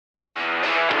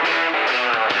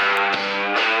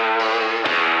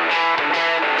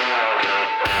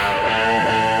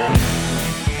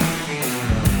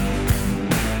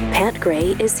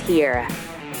Gray is here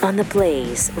on the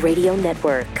Blaze Radio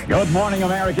Network. Good morning,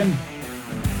 American.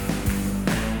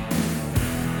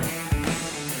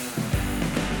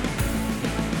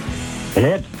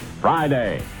 It's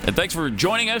Friday. And thanks for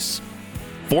joining us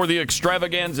for the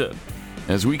extravaganza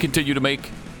as we continue to make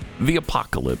the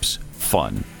apocalypse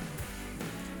fun.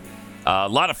 A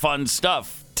lot of fun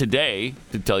stuff today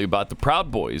to tell you about the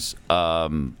Proud Boys.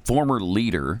 Former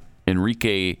leader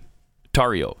Enrique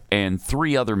Tarrio and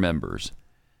 3 other members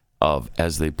of,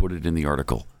 as they put it in the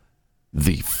article,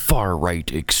 the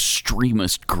far-right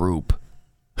extremist group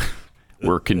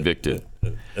were convicted.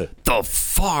 The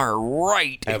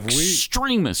far-right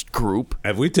extremist group.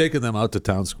 Have we taken them out to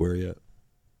Town Square yet?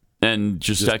 And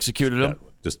just executed them?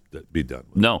 Just be done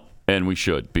with it. No, and we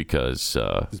should, because...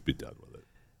 just be done with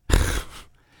it.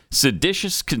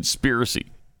 Seditious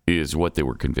conspiracy is what they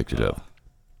were convicted of.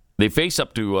 They face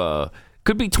up to,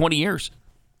 could be 20 years.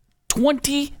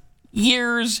 20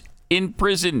 years in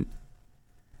prison.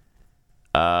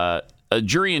 A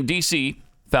jury in D.C.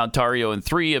 found Tarrio and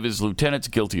 3 of his lieutenants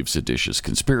guilty of seditious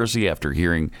conspiracy after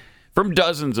hearing from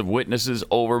dozens of witnesses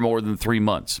over more than 3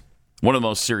 months. One of the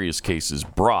most serious cases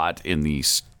brought in the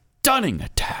stunning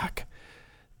attack,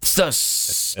 the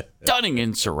stunning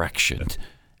insurrection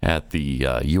at the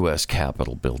U.S.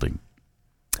 Capitol building.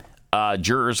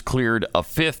 Jurors cleared a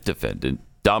 5th defendant,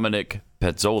 Dominic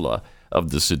Pezzola,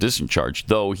 of the sedition charge,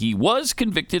 though he was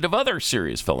convicted of other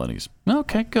serious felonies.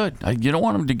 Okay, good. You don't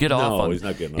want him to get off on. He's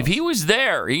not getting off. If he was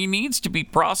there, he needs to be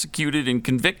prosecuted and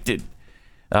convicted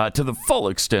to the full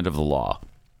extent of the law.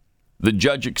 The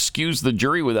judge excused the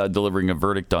jury without delivering a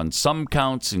verdict on some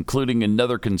counts, including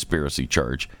another conspiracy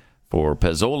charge for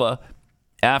Pezzola,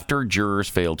 after jurors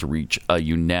failed to reach a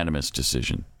unanimous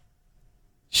decision.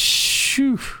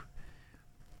 Shoo.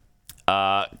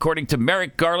 According to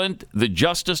Merrick Garland, the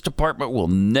Justice Department will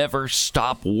never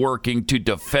stop working to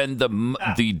defend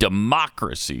the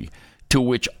democracy to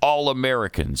which all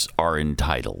Americans are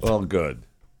entitled. Well, good.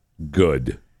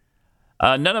 Good.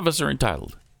 None of us are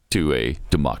entitled to a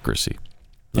democracy.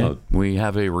 No. We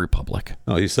have a republic.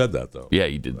 No, he said that, though. Yeah,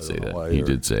 he did say that. He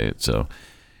did say it. So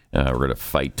we're going to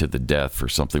fight to the death for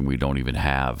something we don't even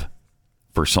have,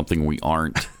 for something we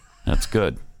aren't. That's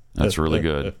good. That's really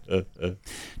good.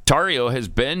 Tarrio has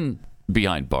been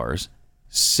behind bars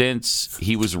since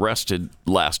he was arrested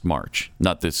last March.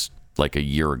 Not this, like a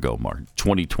year ago, March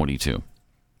 2022.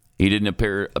 He didn't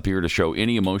appear to show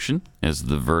any emotion as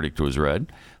the verdict was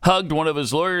read. Hugged one of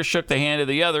his lawyers, shook the hand of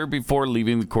the other before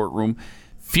leaving the courtroom.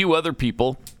 Few other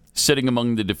people sitting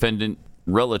among the defendant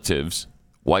relatives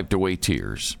wiped away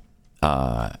tears.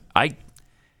 I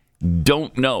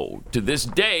don't know to this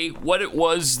day what it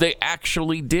was they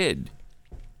actually did.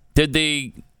 Did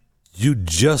they You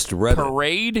just read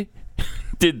parade?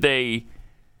 Did they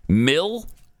mill?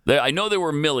 I know they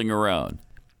were milling around,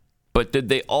 but did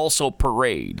they also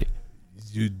parade?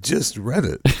 You just read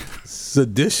it.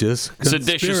 Seditious conspiracy.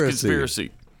 Seditious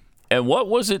conspiracy. And what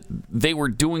was it they were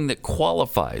doing that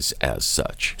qualifies as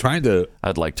such? Trying to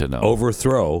I'd like to know.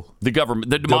 Overthrow The government,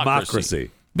 the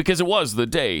democracy. Because it was the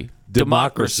day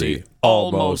democracy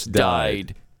almost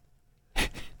died.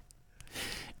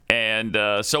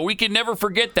 And so we can never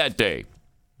forget that day.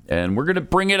 And we're going to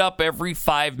bring it up every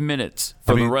 5 minutes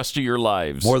for the rest of your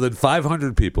lives. More than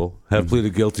 500 people have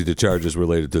pleaded guilty to charges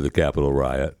related to the Capitol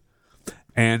riot,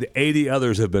 and 80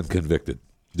 others have been convicted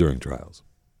during trials.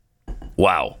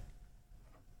 Wow.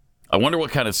 I wonder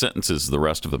what kind of sentences the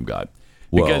rest of them got.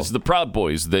 Because the Proud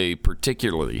Boys, they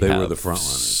particularly were the front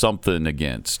runners. Something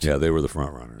against. Yeah, they were the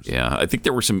front runners. Yeah, I think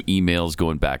there were some emails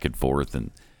going back and forth,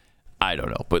 and I don't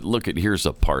know. But here's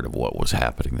a part of what was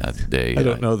happening that day. I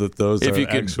don't know that those if are you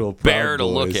actual could bear Proud to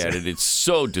look Boys. at it, it's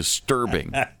so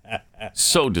disturbing.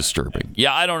 So disturbing.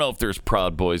 Yeah, I don't know if there's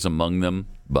Proud Boys among them,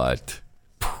 but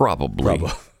probably.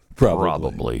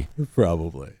 Probably.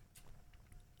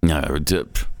 No,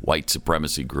 white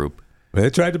supremacy group. They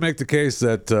tried to make the case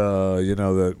that,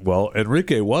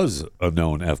 Enrique was a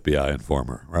known FBI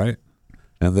informer, right?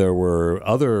 And there were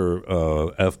other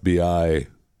FBI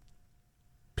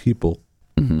people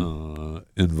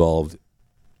involved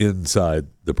inside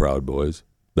the Proud Boys.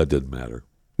 That didn't matter.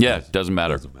 Yeah, it doesn't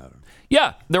matter. Doesn't matter.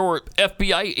 Yeah, there were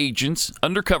FBI agents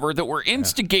undercover that were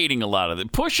instigating a lot of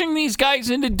it, pushing these guys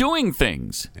into doing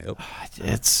things. Yep.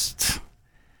 It's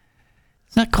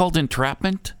not called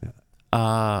entrapment.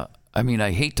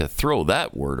 I hate to throw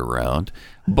that word around,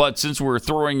 but since we're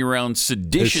throwing around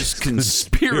seditious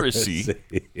conspiracy,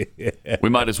 we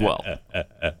might as well.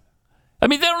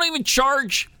 They don't even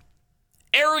charge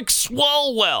Eric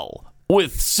Swalwell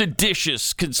with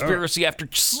seditious conspiracy after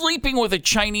sleeping with a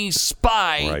Chinese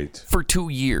spy for 2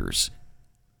 years.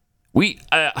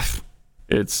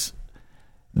 This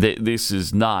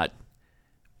is not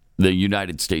the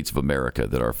United States of America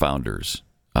that our founders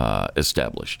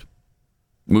established.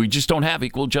 We just don't have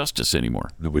equal justice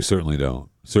anymore. No, we certainly don't.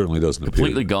 Certainly doesn't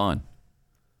Completely appear. gone.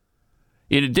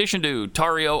 In addition to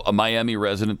Tarrio, a Miami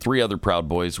resident, 3 other Proud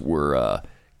Boys were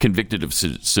convicted of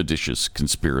seditious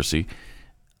conspiracy.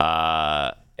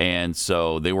 And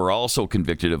so they were also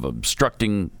convicted of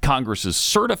obstructing Congress's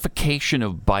certification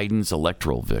of Biden's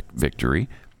electoral victory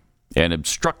and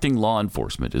obstructing law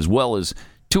enforcement, as well as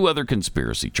 2 other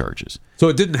conspiracy charges. So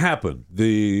it didn't happen.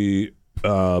 The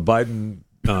Biden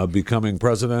becoming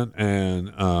president,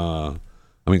 and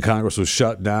Congress was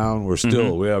shut down. We're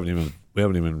still we haven't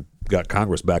even got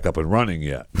Congress back up and running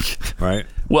yet, right?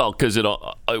 Well, because it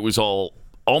was all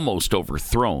almost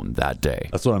overthrown that day.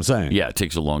 That's what I'm saying. Yeah, it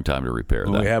takes a long time to repair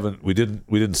that. We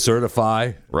didn't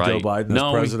certify Joe Biden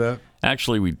as president.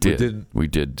 We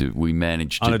did. We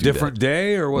managed to on a do different that.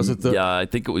 day, or was it the? Yeah, I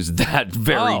think it was that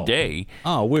very day.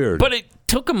 Oh, weird. But it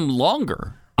took them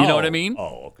longer. You know what I mean?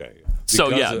 Oh, okay.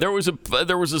 There was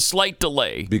a slight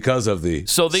delay because of the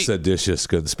seditious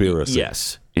conspiracy.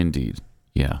 Yes, indeed.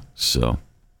 Yeah. So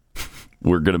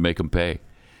we're going to make them pay,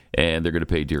 and they're going to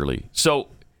pay dearly. So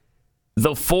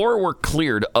the 4 were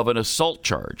cleared of an assault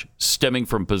charge stemming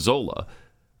from Pizzola,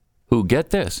 who,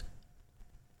 get this,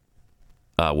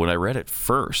 when I read it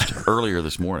first earlier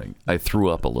this morning, I threw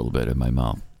up a little bit in my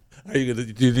mouth. Do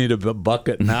you need a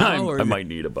bucket now? I might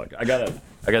need a bucket. I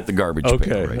got the garbage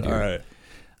pail right here. All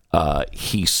right.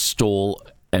 He stole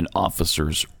an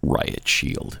officer's riot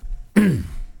shield. He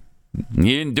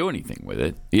didn't do anything with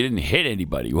it. He didn't hit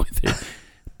anybody with it.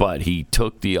 But he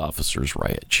took the officer's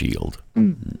riot shield.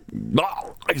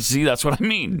 Oh, see, that's what I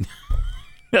mean.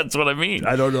 That's what I mean.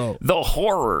 I don't know. The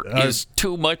horror is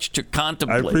too much to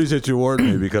contemplate. I appreciate you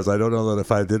warning me, because I don't know that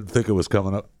if I didn't think it was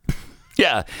coming up.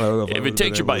 Yeah. If it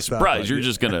takes you by surprise, you're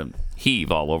just going to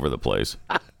heave all over the place.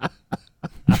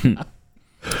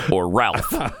 Or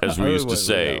Ralph, as we used to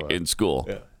say in school.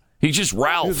 Yeah. He's just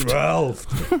Ralph. He's Ralph.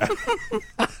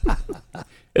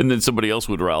 And then somebody else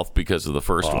would Ralph because of the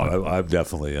first one. I'm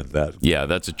definitely in that. Yeah,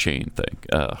 that's a chain thing.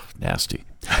 Nasty.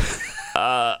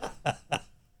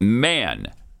 Man.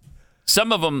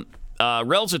 Some of them,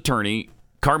 Rel's attorney,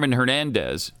 Carmen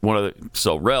Hernandez,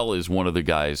 Rel is one of the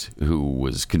guys who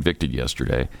was convicted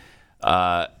yesterday.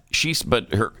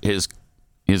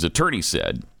 His attorney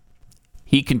said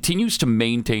he continues to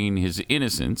maintain his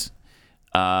innocence.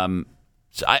 So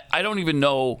I don't even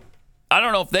know. I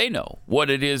don't know if they know what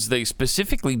it is they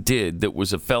specifically did that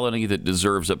was a felony that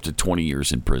deserves up to 20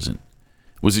 years in prison.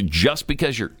 Was it just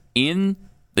because you're in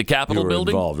the Capitol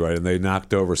building? Involved, right? And they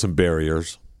knocked over some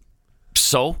barriers.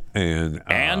 So? And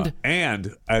I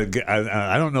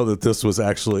don't know that this was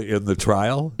actually in the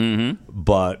trial,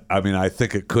 but I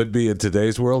think it could be in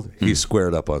today's world. He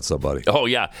squared up on somebody. Oh,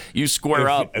 yeah. You square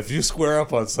up. If you square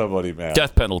up on somebody, man.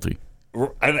 Death penalty.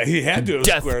 And he had to have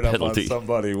squared up on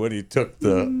somebody when he took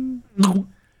the...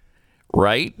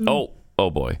 Right? Oh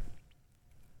boy.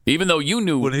 Even though you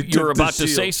knew you were about to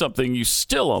say something, you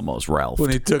still almost Ralphed. When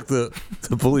he took the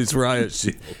police riot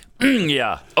shield.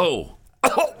 Yeah. Oh.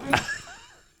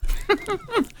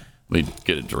 Let me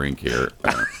get a drink here.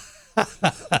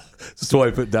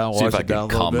 Swipe it down, wash it down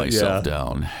a little bit. See if I can calm myself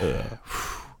down. Yeah.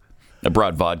 I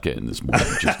brought vodka in this morning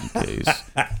just in case.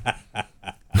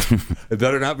 It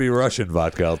better not be Russian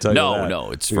vodka, I'll tell you that.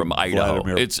 No, it's from Idaho.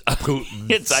 Vladimir It's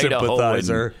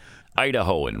Putin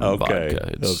Idahoan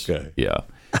vodka. Okay. Yeah.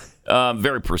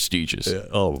 Very prestigious. Yeah.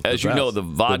 Oh, as you know, the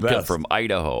vodka from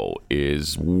Idaho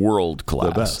is world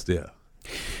class. The best,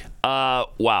 yeah.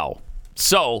 Wow.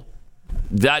 So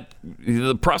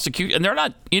the prosecution, and they're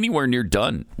not anywhere near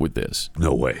done with this.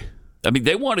 No way.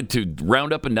 They wanted to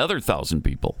round up another 1,000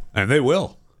 people, and they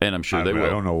will. And I'm sure they will. I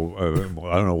don't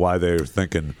know why they're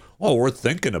thinking, we're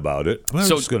thinking about it. I'm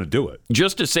just going to do it.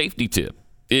 Just a safety tip.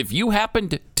 If you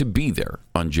happened to be there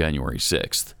on January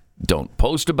 6th, don't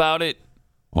post about it.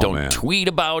 Don't tweet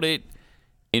about it.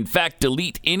 In fact,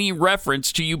 delete any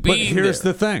reference to you being there. But here's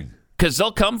the thing. Because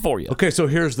they'll come for you. Okay, so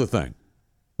here's the thing.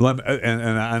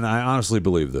 And I honestly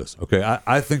believe this. Okay,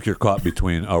 I think you're caught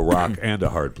between a rock and a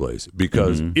hard place.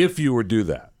 Because if you were to do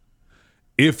that,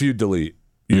 if you delete,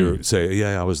 you say,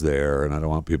 yeah, I was there, and I don't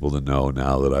want people to know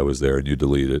now that I was there, and you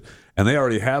delete it. And they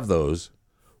already have those.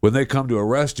 When they come to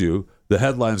arrest you, the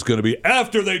headline's going to be,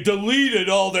 after they deleted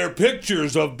all their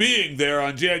pictures of being there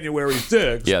on January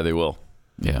 6th. Yeah, they will.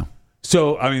 Yeah.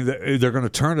 So, they're going to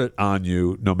turn it on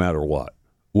you no matter what.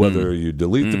 Whether you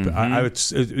delete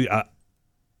the...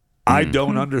 I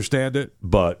don't understand it,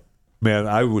 but, man,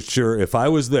 I was sure if I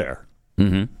was there,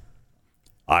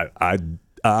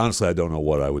 honestly, I don't know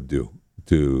what I would do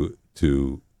to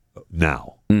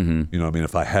now. Mm-hmm. You know, I mean,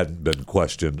 if I hadn't been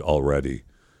questioned already,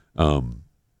 I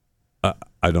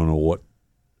don't know what.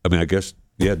 I mean, I guess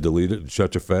delete it and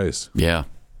shut your face. Yeah,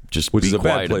 just which be is a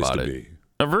bad quiet place about to it. be.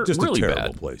 Just really a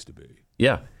terrible bad place to be.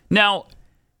 Yeah. Now,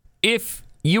 if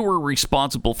you were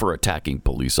responsible for attacking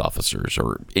police officers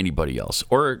or anybody else,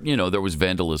 or there was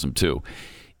vandalism too,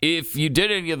 if you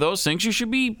did any of those things, you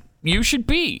should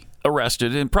be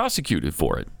arrested and prosecuted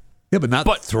for it. Yeah, but not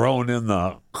thrown in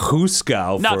the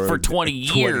Huskow not for 20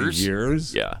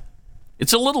 years. Yeah.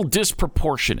 It's a little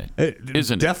disproportionate,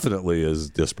 isn't it? Definitely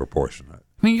is disproportionate.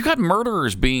 I mean, you got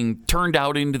murderers being turned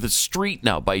out into the street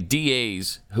now by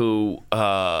DAs who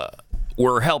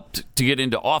were helped to get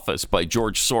into office by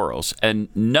George Soros, and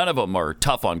none of them are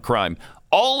tough on crime.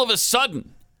 All of a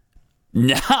sudden,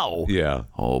 now,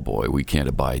 oh boy, we can't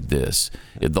abide this.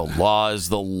 The law is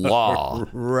the law.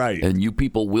 Right. And you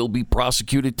people will be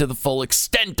prosecuted to the full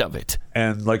extent of it.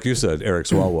 And like you said, Eric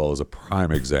Swalwell is a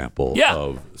prime example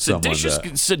of someone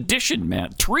sedition,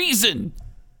 man. Treason.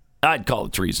 I'd call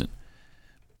it treason.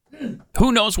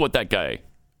 Who knows what that guy,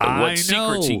 what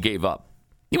secrets he gave up.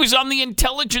 He was on the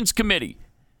Intelligence Committee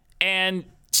and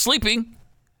sleeping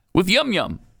with Yum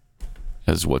Yum,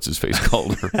 as what's-his-face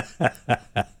called her.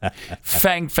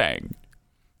 Fang Fang.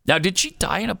 Now, did she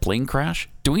die in a plane crash?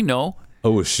 Do we know?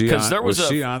 Oh, was she on? There was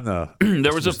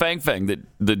there was a Fang Fang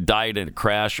that died in a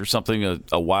crash or something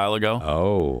a while ago.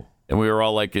 Oh. And we were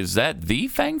all like, is that the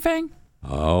Fang Fang?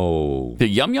 Oh. The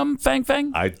Yum Yum Fang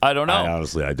Fang? I don't know.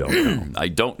 Honestly, I don't know. I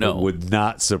don't know. It would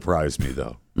not surprise me,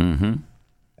 though. Mm-hmm.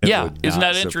 Yeah, isn't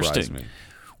that interesting? Me.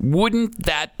 Wouldn't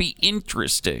that be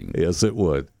interesting? Yes, it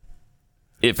would.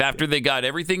 If after they got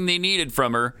everything they needed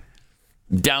from her,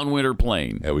 downwind her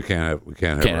plane. Yeah, we can't have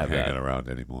her hanging around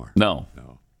anymore. No.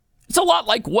 It's a lot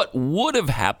like what would have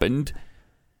happened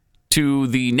to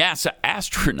the NASA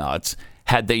astronauts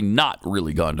had they not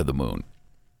really gone to the moon.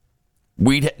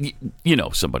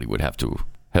 Somebody would have to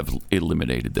have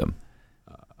eliminated them.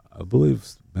 I believe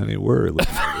many were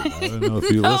eliminated. I don't know if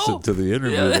you listened to the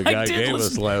interview the guy gave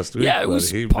us last week. Yeah, it was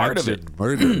he part of it.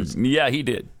 Murders. Yeah, he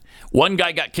did. One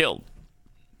guy got killed.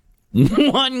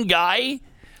 One guy?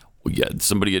 Well, yeah,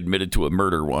 somebody admitted to a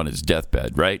murder on his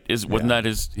deathbed, right? Wasn't that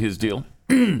his deal?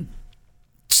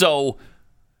 So,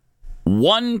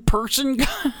 one person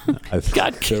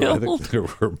got killed? I think there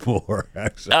were more,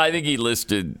 actually. I think he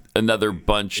listed another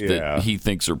bunch that he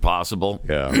thinks are possible.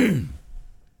 Yeah.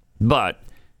 But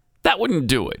that wouldn't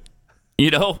do it.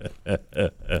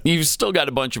 You've still got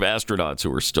a bunch of astronauts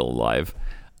who are still alive.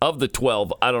 Of the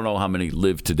 12, I don't know how many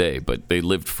live today, but they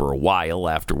lived for a while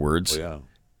afterwards. Oh, yeah.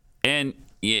 And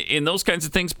in those kinds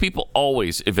of things, people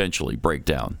always eventually break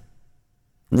down.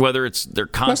 Whether it's their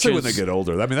conscience, especially when they get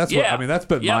older. I mean, that's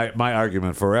been my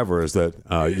argument forever is that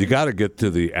you got to get to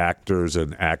the actors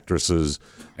and actresses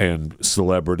and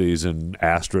celebrities and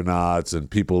astronauts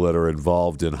and people that are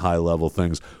involved in high level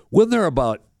things when they're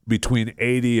about between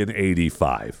 80 and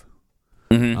 85,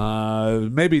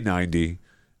 maybe 90.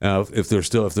 If they're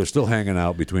still hanging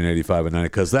out between 85 and 90,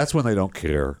 because that's when they don't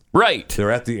care. Right.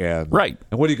 They're at the end. Right.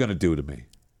 And what are you going to do to me?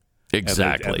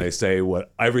 Exactly. And they say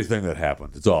everything that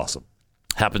happened. It's awesome.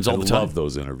 Happens all the time. I love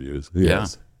those interviews.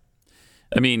 Yes.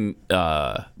 Yeah. I mean,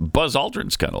 Buzz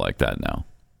Aldrin's kind of like that now,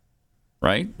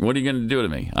 right? What are you going to do to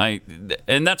me?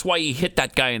 And that's why he hit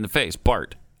that guy in the face,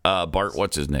 Bart. Bart,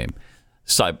 what's his name?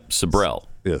 Sabrell.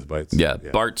 Yes,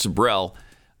 Bart Sabrell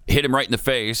hit him right in the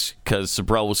face because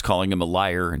Sabrell was calling him a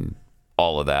liar and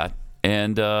all of that.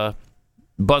 And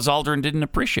Buzz Aldrin didn't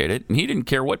appreciate it, and he didn't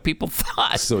care what people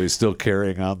thought. So he's still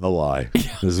carrying on the lie.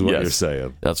 This is what you're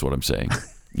saying. That's what I'm saying.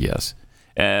 Yes.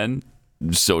 And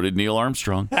so did Neil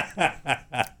Armstrong.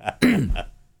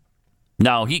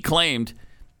 Now, he claims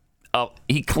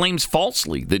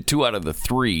falsely that 2 out of the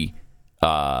 3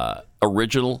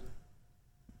 original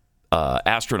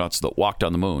astronauts that walked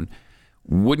on the moon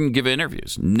wouldn't give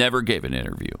interviews, never gave an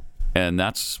interview. And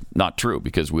that's not true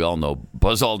because we all know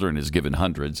Buzz Aldrin has given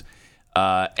hundreds.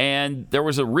 And there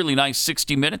was a really nice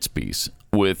 60 Minutes piece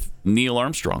with Neil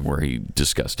Armstrong where he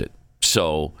discussed it.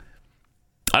 So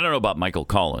I don't know about Michael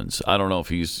Collins. I don't know if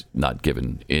he's not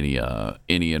given any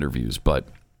interviews. But,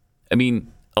 I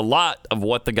mean, a lot of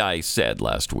what the guy said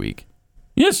last week,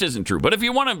 this isn't true. But if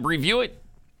you want to review it,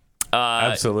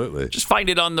 absolutely, just find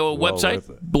it on the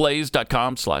website,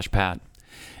 blaze.com/Pat.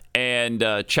 And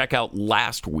check out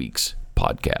last week's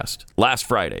podcast, last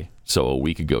Friday, so a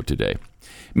week ago today.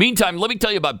 Meantime, let me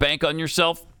tell you about Bank on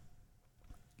Yourself.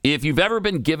 If you've ever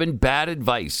been given bad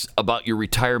advice about your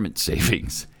retirement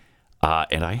savings,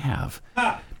 and I have,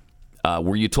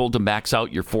 were you told to max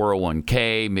out your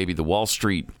 401k, maybe the Wall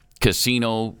Street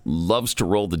casino loves to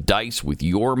roll the dice with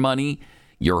your money,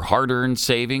 your hard-earned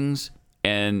savings,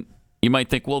 and you might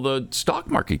think, well, the stock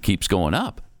market keeps going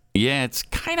up. Yeah, it's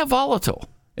kind of volatile.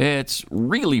 It's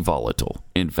really volatile,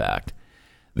 in fact.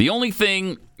 The only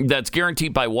thing that's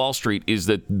guaranteed by Wall Street is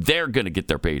that they're going to get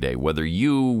their payday. Whether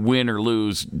you win or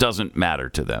lose doesn't matter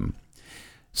to them.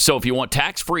 So if you want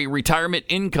tax-free retirement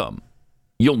income,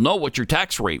 you'll know what your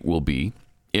tax rate will be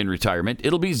in retirement.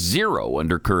 It'll be 0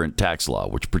 under current tax law,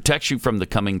 which protects you from the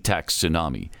coming tax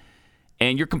tsunami.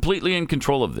 And you're completely in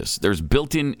control of this. There's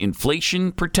built-in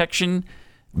inflation protection.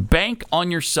 Bank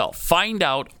on yourself. Find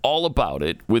out all about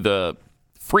it with a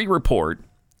free report.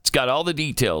 It's got all the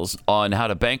details on how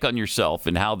to bank on yourself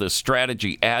and how this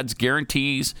strategy adds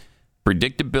guarantees,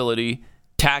 predictability,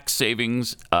 tax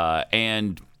savings,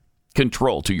 and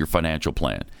control to your financial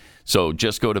plan. So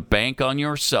just go to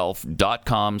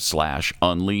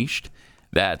bankonyourself.com/unleashed.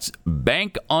 That's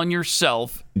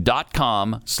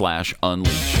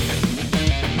bankonyourself.com/unleashed.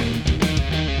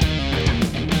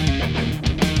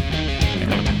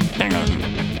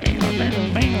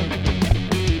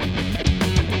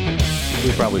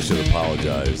 We probably should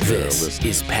apologize. This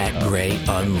is Pat Gray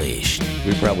Unleashed.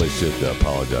 We probably should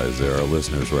apologize. There are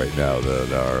listeners right now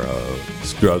that are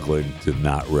struggling to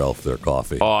not Ralph their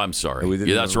coffee. Oh, I'm sorry. We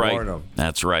didn't that's even right. warn them.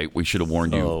 That's right. We should have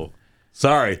warned you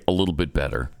Sorry. a little bit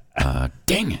better.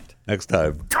 Dang it. Next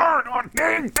time. Darn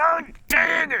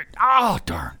it. Oh,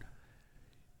 darn.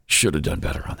 Should have done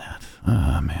better on that.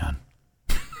 Oh, man.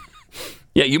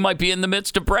 Yeah, you might be in the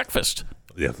midst of breakfast.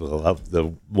 Yeah,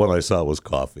 the one I saw was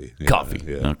coffee. Yeah, Coffee.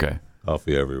 Yeah. Okay.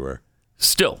 Coffee everywhere.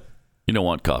 Still, you don't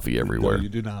want coffee everywhere. No, you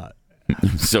do not.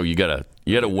 So you gotta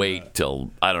wait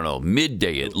till, I don't know,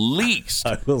 midday at least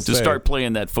to start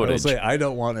playing that I will footage. say I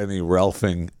don't want any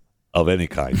Ralphing of any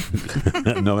kind,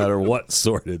 no matter what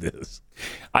sort it is.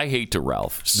 I hate to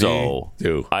Ralph, so Me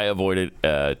too. I avoid it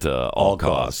at all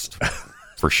costs,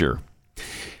 for sure.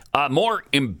 More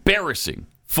embarrassing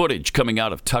footage coming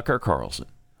out of Tucker Carlson.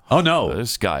 Oh, no.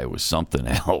 This guy was something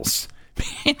else.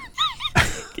 Can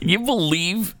you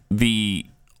believe the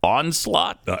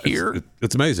onslaught here?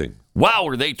 It's amazing. Wow,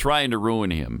 are they trying to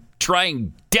ruin him?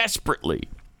 Trying desperately.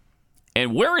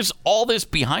 And where is all this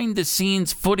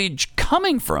behind-the-scenes footage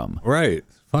coming from? Right.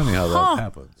 Funny how that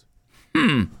happens.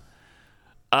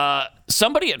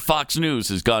 Somebody at Fox News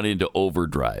has gone into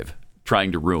overdrive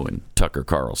trying to ruin Tucker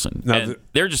Carlson. Now, and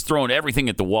they're just throwing everything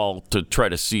at the wall to try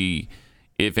to see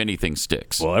if anything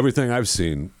sticks. Well, everything I've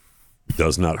seen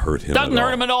does not hurt him Doesn't at hurt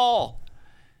all. him at all.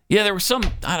 Yeah, there was some,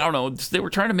 I don't know, they were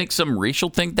trying to make some racial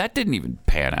thing. That didn't even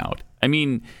pan out. I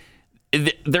mean,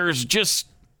 there's just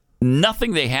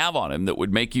nothing they have on him that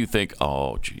would make you think,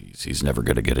 oh, geez, he's never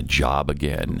going to get a job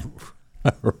again.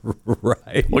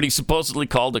 Right. When he supposedly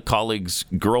called a colleague's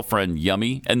girlfriend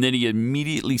yummy, and then he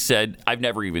immediately said, I've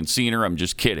never even seen her, I'm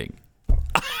just kidding.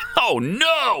 Oh,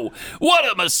 no! What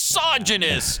a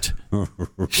misogynist!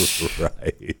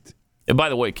 Right. And by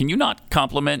the way, can you not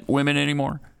compliment women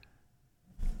anymore?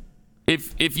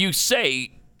 If you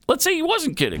say, let's say he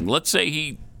wasn't kidding. Let's say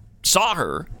he saw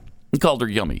her and called her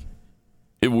yummy.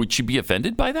 Would she be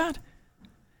offended by that?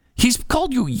 He's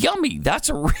called you yummy. That's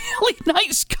a really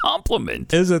nice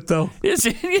compliment. Is it, though? Is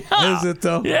it? Yeah. Is it,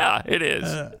 though? Yeah, it is.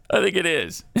 I think it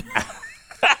is.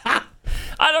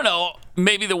 I don't know.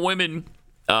 Maybe the women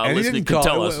And he listening didn't can call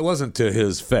tell it us. It wasn't to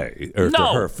his face or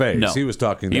No, to her face. no. He was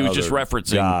talking to He was other just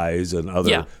referencing- guys and other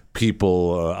Yeah.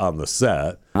 people on the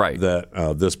set. Right.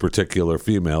 That this particular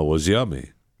female was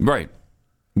yummy. Right.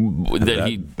 That That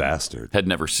he bastard. had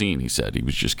never seen, he said. He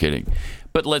was just kidding.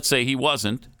 But let's say he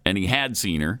wasn't, and he had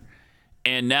seen her,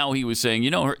 and now he was saying,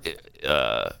 you know,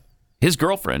 his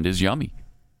girlfriend is yummy.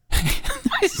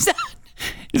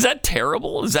 Is that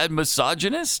terrible? Is that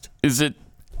misogynist? Is it?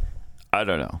 I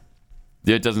don't know.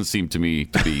 It doesn't seem to me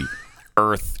to be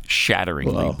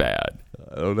earth-shatteringly bad.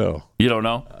 I don't know. You don't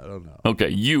know? I don't know. Okay,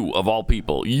 you, of all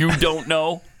people, you don't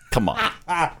know? Come on.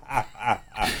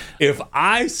 If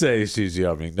I say she's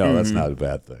yummy, no, that's not a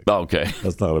bad thing. Okay.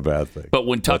 That's not a bad thing. But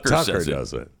when Tucker says it,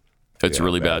 does it, it's yeah,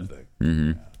 really bad.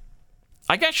 thing.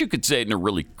 I guess you could say it in a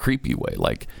really creepy way,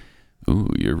 like, ooh,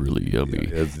 you're really yummy.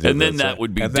 It's- and then that's that it.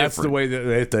 would be and different. that's the way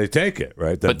that they take it,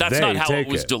 right? But that's they not how it take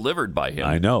was delivered by him.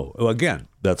 I know. Well, again,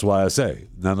 that's why I say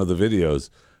none of the videos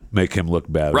make him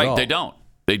look bad at Right, all. they don't.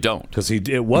 They don't. Because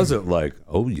it wasn't like,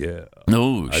 oh, yeah.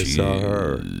 No, I she saw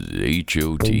her.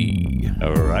 H-O-T.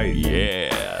 All right.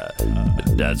 Yeah.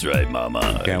 That's right,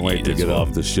 Mama. Can't wait to That's get what-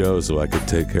 off the show so I can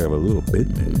take care of a little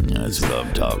business. That's what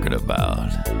I'm talking about.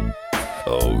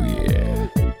 Oh, yeah.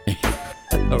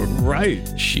 All right.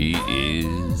 She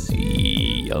is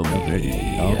yummy.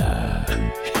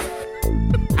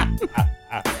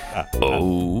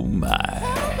 Oh, my.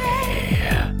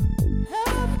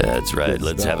 That's right.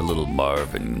 Let's have a little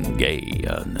Marvin Gaye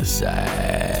on the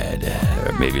side.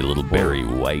 Or maybe a little Barry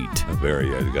White. Barry,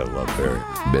 yeah, you gotta love Barry.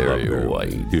 Barry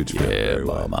White. Huge fan of Barry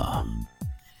mama.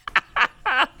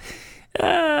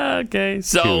 Okay,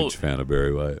 so Huge fan of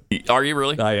Barry White. Are you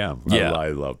really? I am. Yeah. I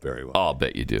love Barry White. Oh, I'll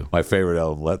bet you do. My favorite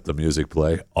album, Let the Music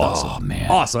Play. Awesome. Oh, man.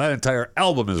 Awesome. That entire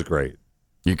album is great.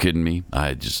 You kidding me?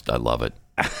 I love it.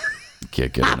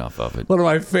 Can't get enough of it. One of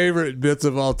my favorite bits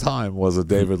of all time was a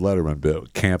David Letterman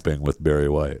bit, Camping with Barry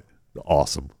White.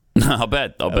 Awesome. I'll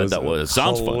bet that was.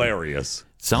 Sounds hilarious.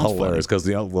 Sounds hilarious because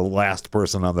the last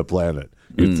person on the planet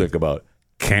you'd think about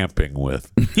camping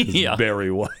with is Yeah.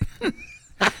 Barry White.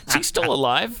 Is he still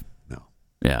alive? No.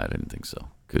 Yeah, I didn't think so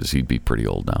because he'd be pretty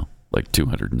old now, like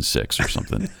 206 or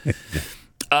something.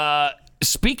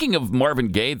 Speaking of Marvin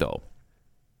Gaye, though,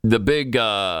 the big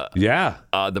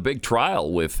the big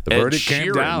trial with The Ed verdict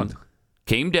Sheeran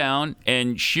came down,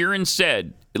 and Sheeran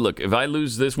said, "Look, if I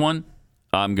lose this one,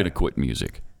 I'm going to quit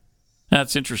music."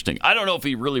 That's interesting. I don't know if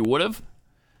he really would have,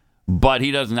 but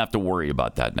he doesn't have to worry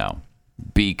about that now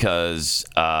because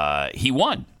he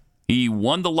won. He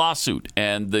won the lawsuit,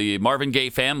 and the Marvin Gaye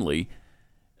family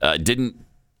didn't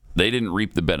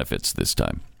reap the benefits this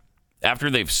time. After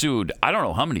they've sued, I don't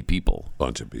know how many people.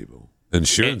 Bunch of people. And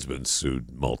Sheeran's been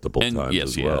sued multiple times yes,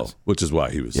 as he well, has. which is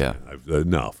why he was saying,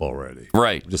 enough already.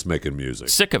 Right. Just making music.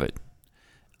 Sick of it.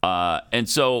 And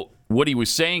so what he was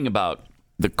saying about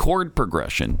the chord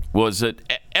progression was that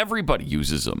everybody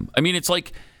uses them. I mean, it's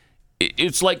like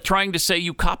trying to say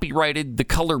you copyrighted the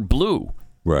color blue.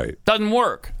 Right. Doesn't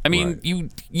work. I mean,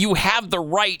 Right. you have the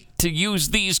right to use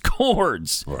these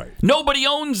chords. Right. Nobody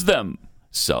owns them.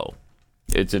 So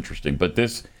it's interesting. But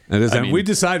this... It is, I and mean, we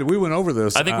decided, we went over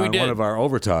this I think we on did. one of our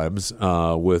overtimes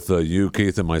with you,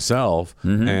 Keith, and myself,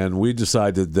 and we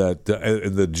decided that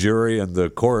the jury and the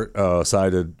court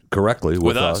sided correctly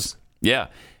with us. Yeah.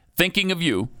 Thinking of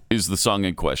You is the song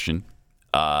in question,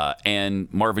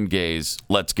 and Marvin Gaye's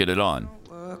Let's Get It On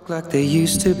Work like they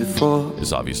used to before,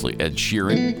 is obviously Ed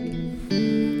Sheeran.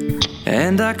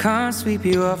 and I can't sweep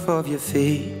you off of your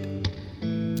feet.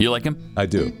 You like him? I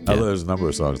do. There's a number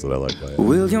of songs that I like by it.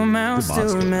 Will your mouth Good still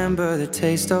monster. remember the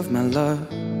taste of my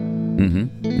love?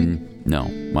 No.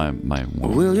 My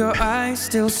Will your eyes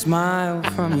still smile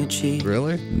from your cheek?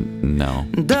 Really? no.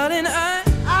 Darling,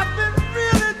 I've been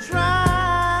really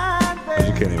trying, And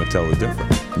you can't even tell the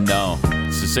difference. No.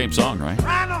 It's the same song, right?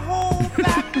 trying to hold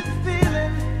back this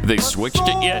feeling. Have they switched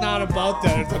it yet? Not about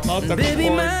that. It's about the Baby,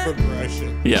 chord my-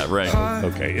 progression. Yeah, right.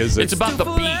 Okay. Is it? It's about the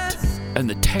beat and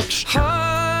the texture.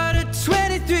 Heart at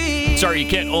 23. Sorry, you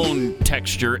can't own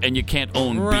texture and you can't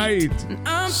own right. beat.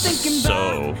 I'm thinking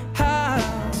So, about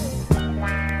how.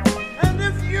 And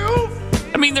if you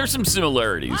I mean, there's some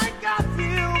similarities, got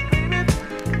you,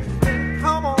 baby,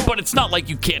 come on. but it's not like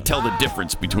you can't tell the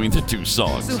difference between the two So,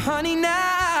 songs. honey,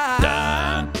 now.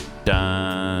 Dun,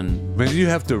 dun. I mean, you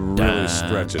have to really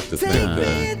stretch it to Take think me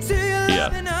that into your Yeah.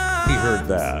 loving he arms. heard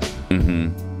that.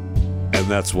 And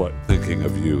that's what Thinking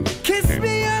of You Kiss came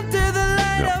me under the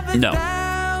light No. of a No.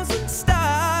 thousand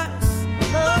stars.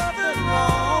 Nothing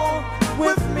wrong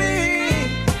with me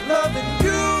loving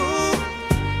you.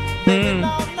 Baby,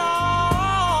 no,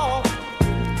 no.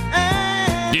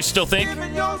 And Do you still think?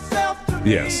 giving yourself to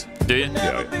Yes. me Do you?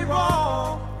 never be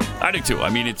wrong. I do too. I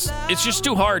mean, it's just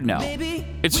too hard now. Baby,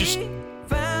 It's just we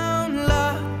found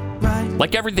love right.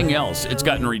 like everything else. It's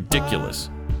gotten ridiculous.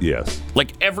 Yes.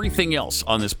 Like everything else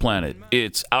on this planet,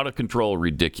 it's out of control,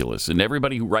 ridiculous. And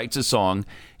everybody who writes a song,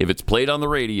 if it's played on the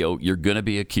radio, you're going to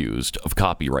be accused of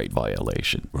copyright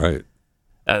violation. Right.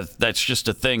 That's just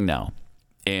a thing now.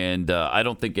 And I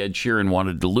don't think Ed Sheeran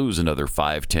wanted to lose another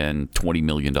 $5, $10, $20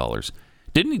 million.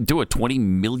 Didn't he do a $20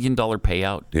 million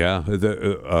payout? Yeah.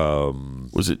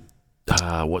 Was it,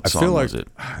 what I song feel like was it?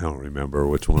 I don't remember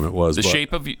which one it was. The but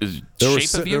Shape of You? There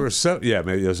Shape of You? yeah,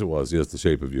 maybe, yes, it was. Yes, The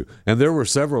Shape of You. And there were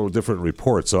several different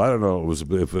reports. So I don't know. It was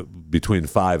between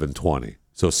 5 and 20.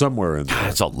 So somewhere in there.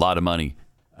 That's a lot of money.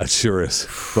 It sure is.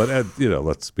 But Ed,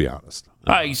 let's be honest.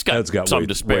 He's got Ed's got something way,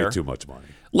 to spare. way too much money.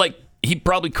 Like, he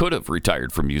probably could have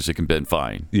retired from music and been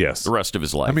fine. Yes. The rest of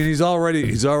his life. I mean, he's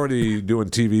already doing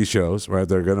TV shows, right?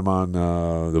 They're getting him on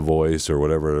The Voice or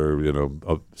whatever,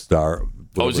 a star.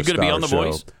 Oh, is he going to be on The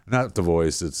Voice? Not The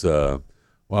Voice. It's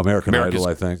American Idol,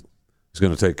 I think. He's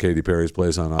going to take Katy Perry's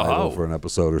place on Idol for an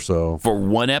episode or so. For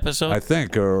one episode? I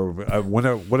think, or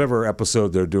whatever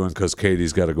episode they're doing, because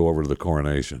Katie's got to go over to the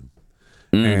coronation.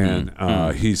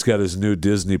 And he's got his new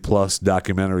Disney Plus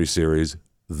documentary series,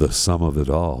 The Sum of It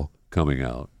All, coming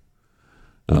out.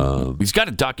 He's got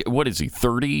a what is he,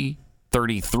 30,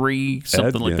 33,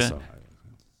 something like that?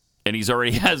 And he's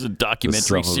already has a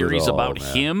documentary series about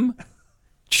him.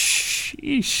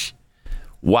 Sheesh.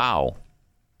 Wow.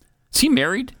 Is he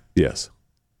married? Yes.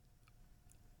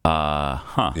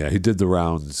 Yeah, he did the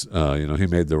rounds. He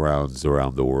made the rounds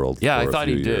around the world. Yeah, for I thought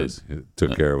a few he years. did. He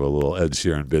took care of a little Ed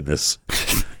Sheeran business,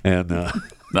 and then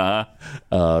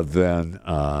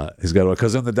he's got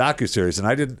because in the docuseries, and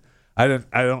I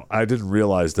didn't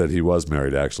realize that he was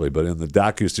married actually, but in the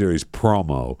docuseries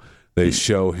promo, they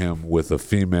show him with a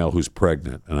female who's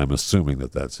pregnant, and I'm assuming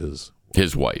that that's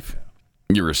his wife.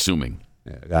 You're assuming.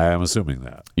 Yeah, I am assuming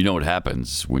that. You know what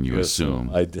happens when you assume.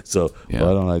 Why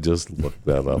don't I just look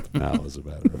that up now, as a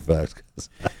matter of fact?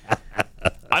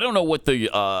 I don't know what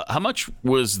the how much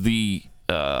were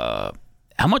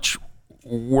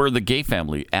the gay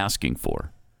family asking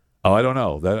for? Oh, I don't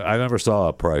know. I never saw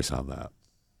a price on that.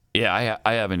 Yeah,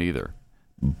 I haven't either.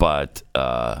 But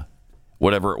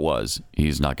whatever it was,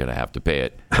 he's not going to have to pay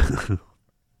it.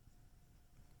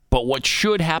 But what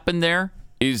should happen there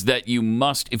is that you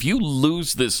must, if you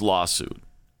lose this lawsuit,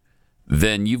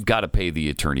 then you've got to pay the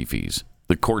attorney fees,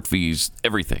 the court fees,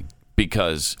 everything,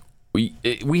 because we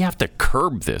have to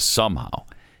curb this somehow.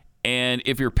 And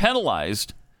if you're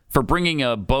penalized for bringing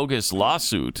a bogus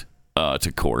lawsuit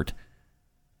to court,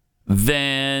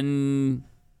 then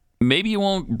maybe you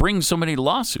won't bring so many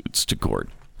lawsuits to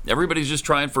court. Everybody's just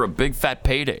trying for a big fat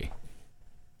payday.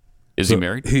 Is he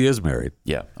married? He is married.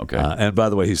 Yeah, okay. And by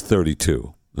the way, he's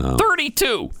 32.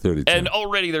 32. And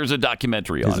already there's a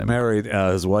documentary on him. He's married.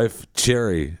 His wife,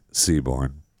 Cherry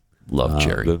Seaborn. Love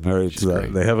Cherry. Been married to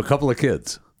that. They have a couple of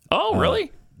kids. Oh,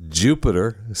 really?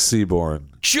 Jupiter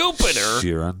Seaborn. Jupiter?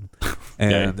 Sheeran.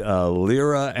 And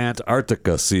Lyra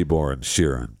Antarctica Seaborn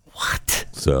Sheeran. What?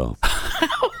 So.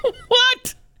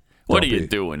 What? What are you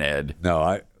doing, Ed?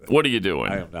 No, What are you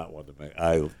doing? I am not one to make.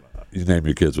 You name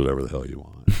your kids whatever the hell you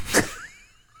want.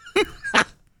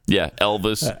 Yeah,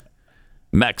 Elvis,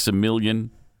 Maximilian.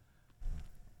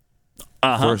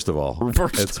 First of all,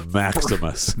 it's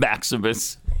Maximus.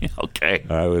 Maximus. Okay.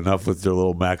 All right, enough with your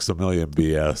little Maximilian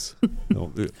BS.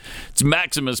 It's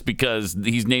Maximus because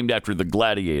he's named after the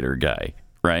gladiator guy,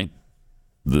 right?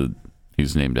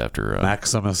 He's named after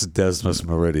Maximus Decimus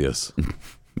Meridius.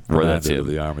 That's him. Of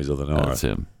the armies of the North. That's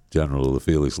him. General of the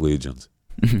Felix Legions.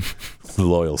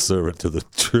 Loyal servant to the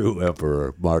true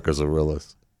emperor, Marcus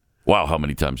Aurelius. Wow, how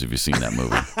many times have you seen that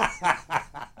movie?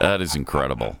 That is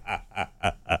incredible.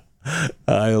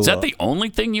 Is that the only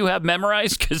thing you have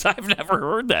memorized? Because I've never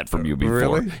heard that from you before.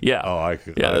 Really? Yeah. Oh,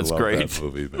 that's love great. That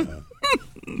movie, man.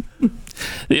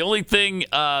 The only thing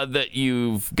that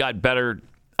you've got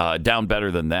down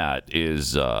better than that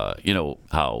is,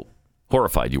 how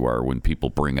horrified you are when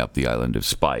people bring up the island of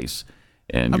Spice.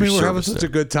 And we're having such a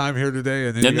good time here today,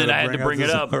 and then I had to bring it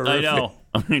up. I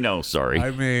know. Sorry. I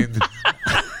mean,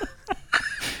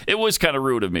 it was kind of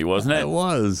rude of me, wasn't it? It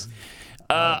was.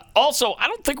 Also, I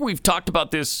don't think we've talked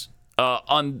about this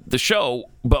on the show,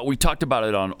 but we talked about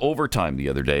it on Overtime the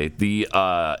other day. The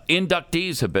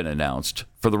inductees have been announced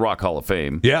for the Rock Hall of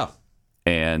Fame. Yeah,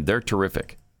 and they're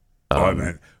terrific.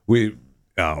 I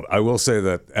will say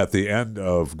that at the end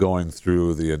of going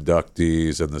through the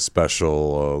inductees and the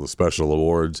special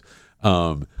awards,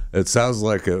 it sounds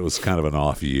like it was kind of an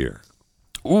off year.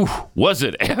 Ooh, was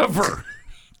it ever?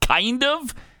 Kind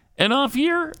of an off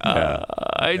year? Yeah.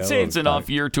 I'd say it's an off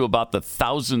year to about the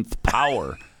 1,000th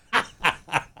power.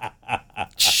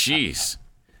 Jeez.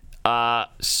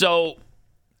 So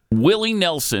Willie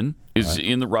Nelson is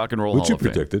in the Rock and Roll Hall of Fame. Which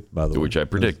you predicted, by the way. Which I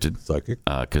predicted. Psychic.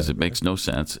 Because it makes no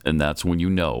sense, and that's when you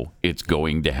know it's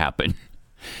going to happen.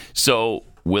 So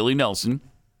Willie Nelson,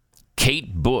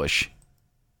 Kate Bush.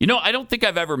 I don't think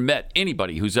I've ever met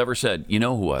anybody who's ever said,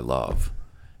 who I love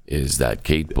is that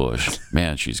Kate Bush.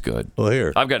 Man, she's good. Well,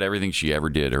 here. I've got everything she ever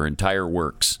did, her entire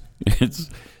works. It's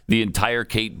the entire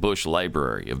Kate Bush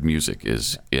library of music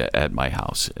is at my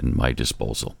house and my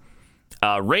disposal.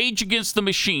 Rage Against the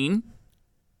Machine.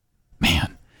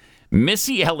 Man.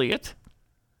 Missy Elliott.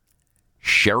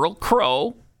 Sheryl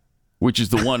Crow, which is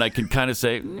the one I can kind of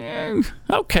say,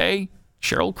 okay,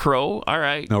 Sheryl Crow, all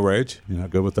right. No Rage? You're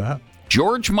not good with that?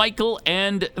 George Michael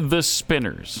and the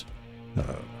Spinners.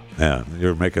 Man,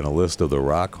 you're making a list of the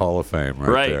Rock Hall of Fame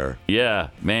right there. Yeah,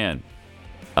 man.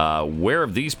 Where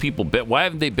have these people been? Why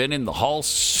haven't they been in the hall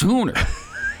sooner?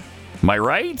 Am I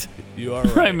right? You are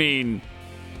right. I mean,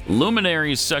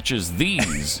 luminaries such as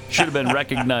these should have been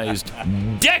recognized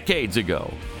decades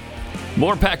ago.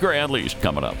 More Pat Gray Unleashed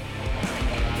coming up.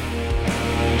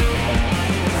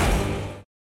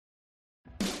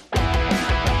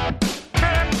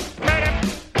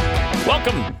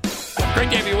 Welcome. Great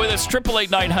to have you with us.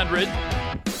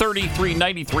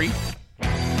 888-900-3393.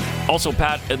 Also,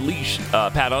 Pat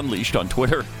Unleashed on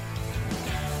Twitter.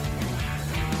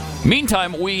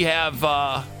 Meantime, we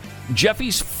have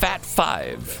Jeffy's Fat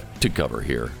Five to cover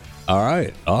here. All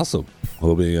right, awesome.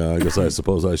 We'll be. I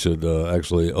suppose I should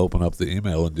actually open up the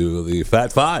email and do the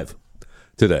Fat Five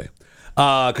today.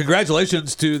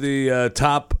 Congratulations to the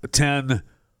top 10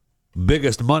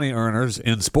 biggest money earners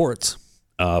in sports.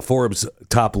 Forbes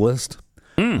top list.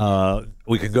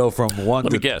 We can go from one.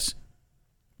 Let me guess.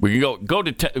 We can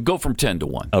go from 10 to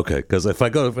 1. Okay, because if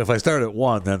I start at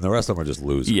 1, then the rest of them are just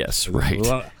losers. Yes, right.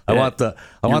 I want the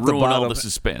bottom. All the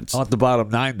suspense. I want the bottom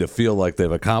 9 to feel like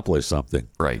they've accomplished something.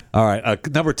 Right. All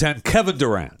right. Number 10, Kevin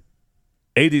Durant,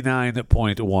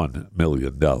 $89.1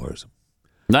 million.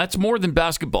 That's more than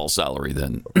basketball salary.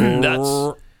 Then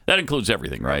that includes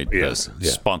everything, right? Yes.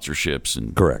 Sponsorships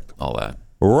and correct. All that.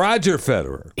 Roger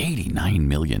Federer, $89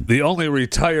 million. The only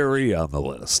retiree on the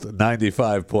list,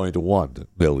 $95.1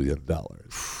 million.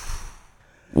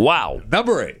 Wow.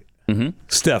 Number 8,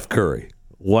 Steph Curry,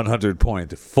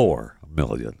 $100.4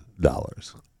 million.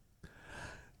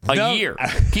 A year.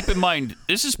 Keep in mind,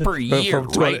 this is per year,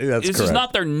 right? That's this correct. is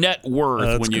not their net worth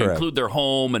That's when you correct. include their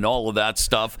home and all of that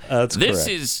stuff. That's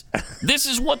this correct. This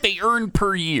is what they earn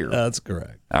per year. That's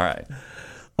correct. All right.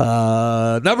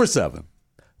 Number 7,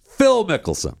 Phil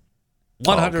Mickelson,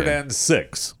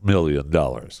 $106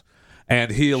 million.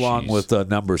 And he, along with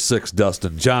number 6,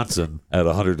 Dustin Johnson, at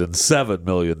 $107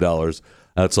 million.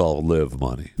 That's all live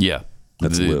money. Yeah.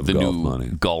 That's the live golf new money.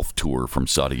 golf tour from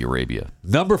Saudi Arabia.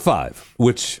 Number 5,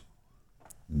 which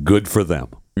good for them.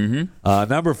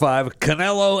 Number 5,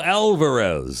 Canelo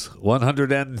Alvarez,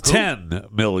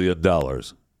 $110 million.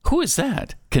 Who is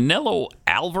that? Canelo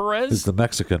Alvarez? He's the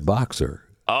Mexican boxer.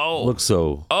 Oh. Looks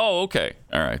so. Oh, okay.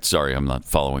 All right. Sorry, I'm not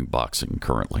following boxing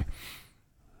currently.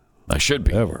 I should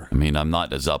be. Ever. I mean, I'm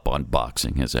not as up on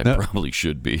boxing as I probably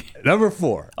should be. Number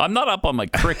 4. I'm not up on my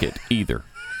cricket either.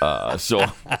 So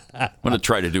I'm going to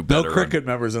try to do better. No cricket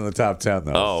members in the top 10,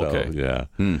 though. Oh, okay. So, yeah.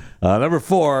 Number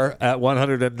 4, at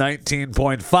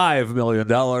 $119.5 million,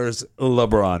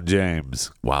 LeBron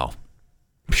James. Wow.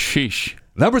 Sheesh.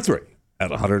 Number 3, at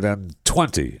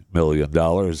 $120 million,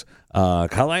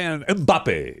 Kylian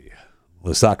Mbappe,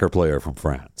 the soccer player from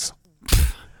France.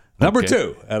 Number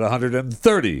 2, at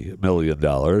 $130 million,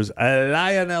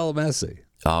 Lionel Messi.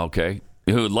 Okay.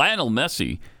 Lionel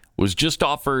Messi was just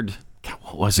offered,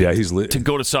 what was it? Yeah, to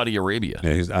go to Saudi Arabia.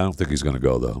 Yeah, I don't think he's going to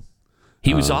go, though.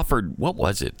 He was offered, what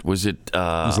was it? Was it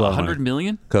 $100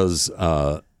 million? Because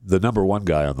the number 1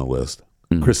 guy on the list,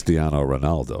 Cristiano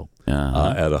Ronaldo,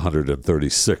 at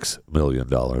 $136 million.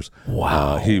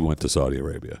 Wow. He went to Saudi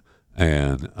Arabia.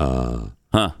 And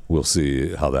we'll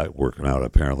see how that working out.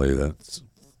 Apparently, that's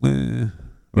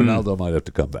Ronaldo might have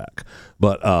to come back.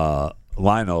 But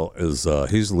Lionel is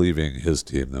he's leaving his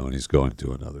team, though, and he's going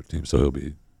to another team. So he'll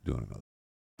be doing another.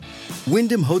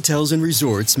 Wyndham Hotels and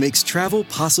Resorts makes travel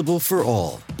possible for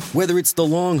all. Whether it's the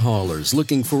long haulers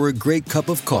looking for a great cup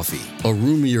of coffee, a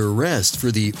roomier rest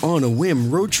for the on-a-whim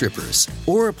road trippers,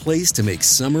 or a place to make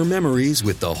summer memories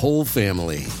with the whole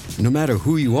family. No matter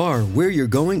who you are, where you're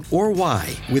going, or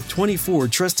why, with 24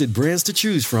 trusted brands to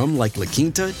choose from like La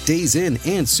Quinta, Days Inn,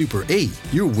 and Super 8,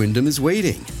 your Wyndham is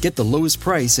waiting. Get the lowest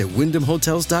price at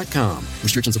WyndhamHotels.com.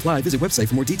 Restrictions apply. Visit website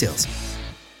for more details.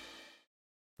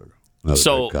 Another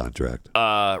big contract.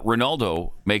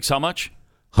 Ronaldo makes how much?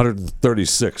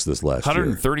 136 this last year.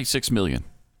 136 million.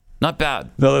 Not bad.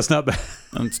 No, that's not bad.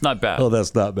 It's not bad. Oh,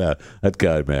 that's not bad. That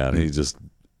guy, man, he just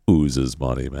oozes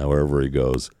money, man, wherever he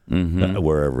goes.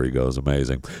 Wherever he goes,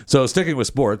 amazing. So sticking with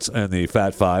sports and the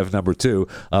Fat Five, number 2,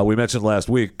 we mentioned last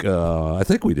week, I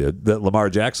think we did, that Lamar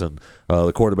Jackson,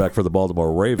 the quarterback for the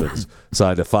Baltimore Ravens,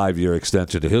 signed a 5-year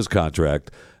extension to his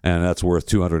contract, and that's worth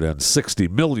 $260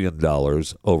 million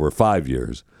over 5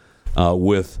 years,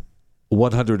 with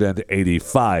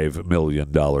 $185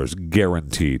 million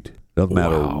guaranteed. Doesn't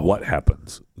matter what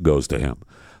happens, goes to him.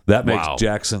 That makes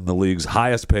Jackson the league's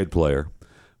highest paid player,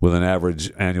 with an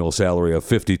average annual salary of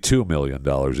 $52 million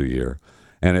a year.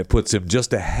 And it puts him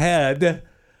just ahead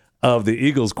of the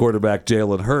Eagles quarterback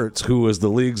Jalen Hurts, who was the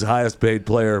league's highest paid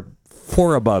player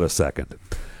for about a second,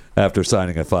 after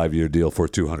signing a 5-year deal for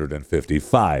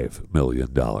 $255 million.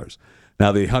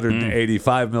 Now, the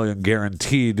 $185 million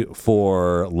guaranteed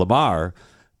for Lamar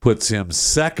puts him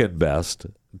second best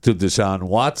to Deshaun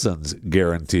Watson's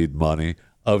guaranteed money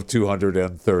of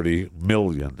 $230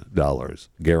 million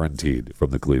guaranteed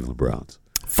from the Cleveland Browns.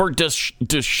 For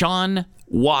Deshaun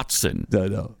Watson. I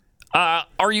know.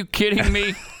 Are you kidding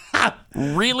me?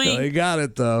 Really? No, he got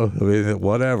it, though. I mean,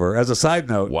 whatever. As a side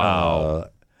note,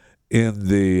 in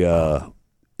the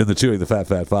in the Chewing the Fat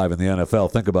Five in the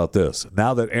NFL, think about this.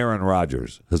 Now that Aaron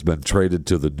Rodgers has been traded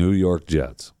to the New York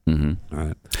Jets, all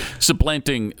right,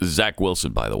 Supplanting Zach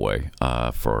Wilson, by the way,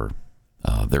 for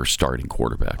their starting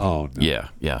quarterback. Oh, no.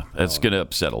 Yeah. That's going to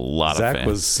upset a lot Zach of fans.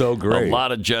 was so great. A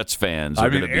lot of Jets fans are I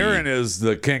mean, going to be... Aaron is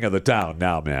the king of the town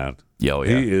now, man. Yeah,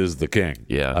 yeah. He is the king.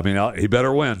 Yeah. I mean, he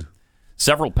better win.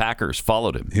 Several Packers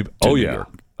followed him to oh, New yeah.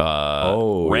 York.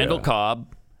 Oh, Randall yeah.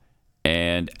 Cobb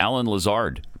and Alan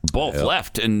Lazard both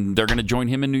left, and they're going to join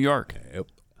him in New York. Yep.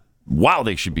 Wow,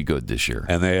 they should be good this year.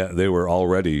 And they were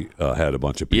already had a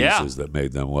bunch of pieces that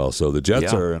made them well. So the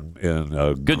Jets are in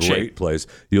a Good great shape. place.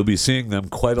 You'll be seeing them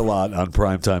quite a lot on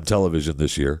primetime television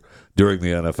this year during the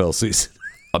NFL season.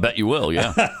 I bet you will,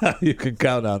 yeah. You can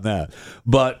count on that.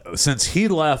 But since he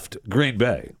left Green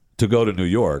Bay to go to New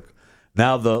York,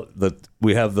 now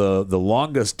we have the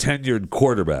longest tenured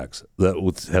quarterbacks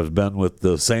that have been with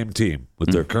the same team,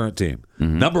 with their current team.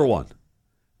 Number one,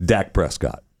 Dak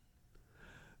Prescott.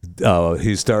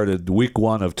 He started week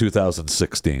 1 of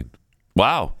 2016.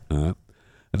 Wow.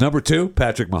 Number 2,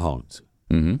 Patrick Mahomes.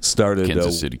 Started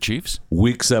Kansas City Chiefs.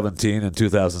 week 17 in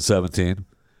 2017.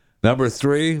 Number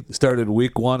 3, started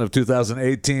week 1 of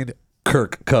 2018,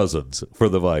 Kirk Cousins for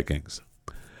the Vikings.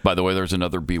 By the way, there's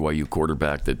another BYU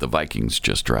quarterback that the Vikings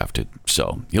just drafted,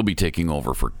 so he'll be taking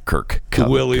over for Kirk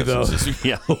Cousins. Will he, though?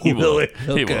 Yeah, he will. Will he?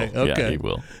 He will. Okay, okay. Yeah, he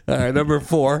will. All right, number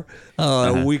 4,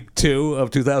 week 2 of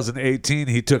 2018,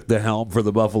 he took the helm for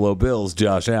the Buffalo Bills,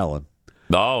 Josh Allen.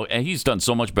 Oh, and he's done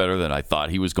so much better than I thought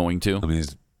he was going to. I mean,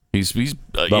 He's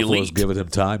Buffalo's elite. giving him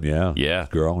time, yeah. Yeah.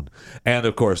 Grown. And,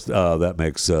 of course, that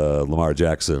makes Lamar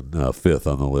Jackson 5th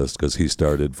on the list because he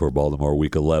started for Baltimore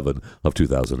week 11 of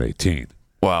 2018.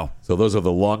 Wow. So those are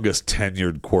the longest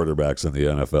tenured quarterbacks in the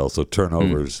NFL. So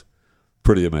turnovers,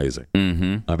 pretty amazing.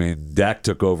 I mean, Dak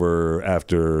took over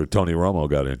after Tony Romo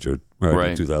got injured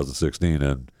in 2016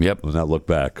 and will not look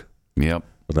back. Yep.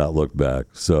 Will not look back.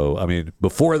 So, I mean,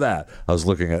 before that, I was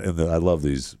looking at, I love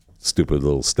these stupid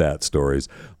little stat stories,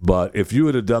 but if you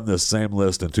would have done this same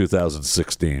list in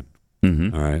 2016, all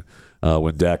right,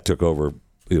 when Dak took over,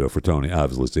 for Tony,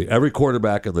 obviously, every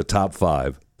quarterback in the top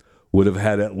 5 would have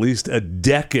had at least a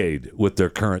decade with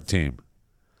their current team.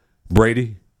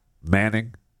 Brady,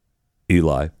 Manning,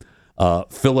 Eli,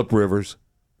 Phillip Rivers,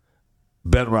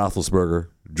 Ben Roethlisberger,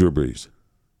 Drew Brees.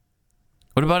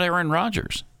 What about Aaron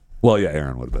Rodgers? Well, yeah,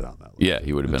 Aaron would have been on that list. Yeah,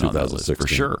 he would have been on that list for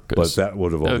sure. But that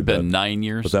would have only been 9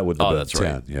 years. But that would have been that's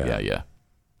 10. Right. Yeah. Yeah.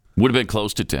 Would have been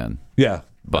close to 10. Yeah,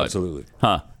 But- absolutely.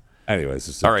 Huh. Anyways,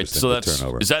 it's All right. interesting, So the that's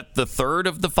turnover. is that the third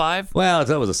of the 5? Well,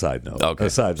 that was a side note. Okay. A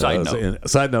side note.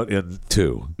 Side note in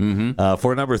 2.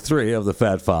 For number 3 of the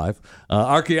Fat 5,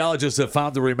 archaeologists have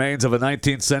found the remains of a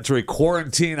 19th century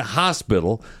quarantine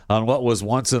hospital on what was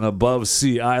once an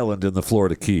above-sea island in the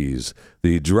Florida Keys.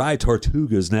 The Dry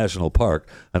Tortugas National Park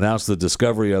announced the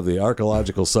discovery of the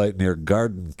archaeological site near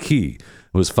Garden Key.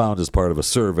 It was found as part of a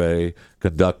survey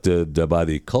conducted by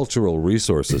the Cultural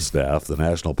Resources staff, the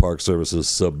National Park Service's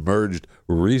Submerged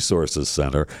Resources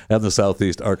Center, and the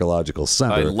Southeast Archaeological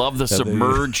Center. I love the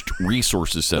Submerged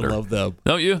Resources Center. I love them.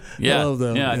 Don't you? Yeah. I love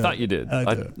them, Yeah, I yeah. thought you did.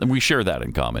 I do. We share that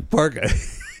in common. Park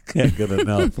can't get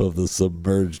enough of the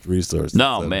Submerged Resources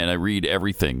No, Center. man, I read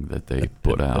everything that they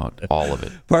put out, all of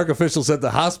it. Park officials said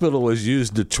the hospital was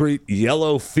used to treat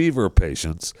yellow fever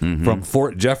patients from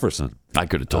Fort Jefferson. I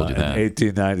could have told you that. In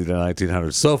 1890 to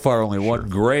 1900. So far, only one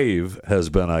grave has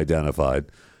been identified.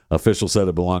 Officials said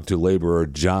it belonged to laborer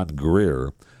John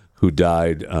Greer, who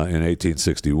died in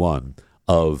 1861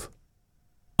 of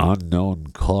unknown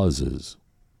causes.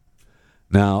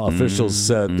 Now, officials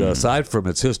said aside from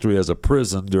its history as a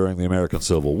prison during the American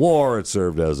Civil War, it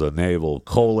served as a naval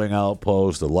coaling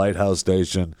outpost, a lighthouse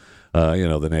station,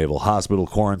 the naval hospital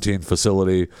quarantine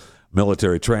facility,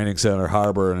 military training center,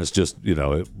 harbor, and it's just,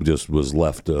 it just was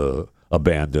left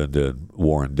abandoned and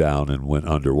worn down and went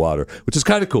underwater, which is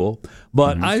kind of cool.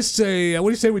 But I say, what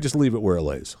do you say we just leave it where it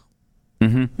lays?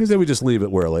 I say we just leave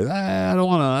it where it lays. I don't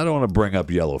want to bring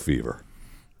up yellow fever.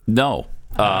 No.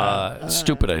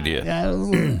 Stupid idea.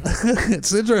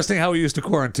 It's interesting how we used to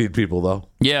quarantine people, though.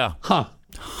 Yeah. Huh.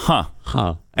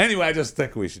 Anyway, I just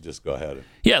think we should just go ahead.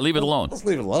 Yeah, leave it alone. Let's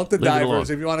leave it alone. Let the Leave it alone. divers.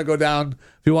 If you want to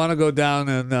go down,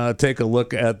 and take a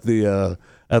look at the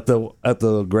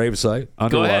gravesite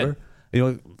underwater.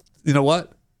 ahead. You know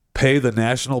what? Pay the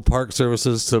National Park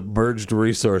Service's Submerged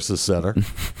Resources Center.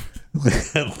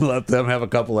 And let them have a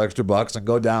couple extra bucks and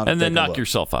go down And then take a knock look.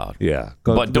 yourself out. Yeah.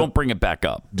 But don't bring it back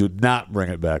up. Do not bring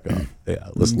it back up. Yeah,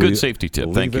 let's Good safety tip.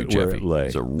 leave Thank you, it where Jeffy. it lay.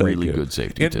 It's a Thank really you. good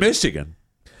safety In tip. Michigan,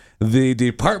 the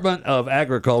Department of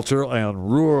Agriculture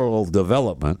and Rural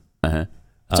Development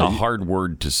It's a hard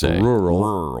word to say.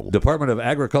 Rural. Department of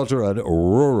Agriculture and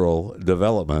Rural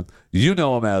Development, you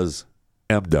know him as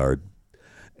MDARD,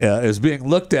 is being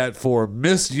looked at for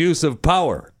misuse of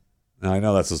power. Now, I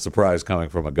know that's a surprise coming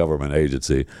from a government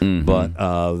agency, but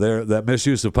that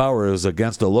misuse of power is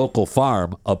against a local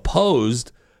farm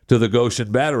opposed to the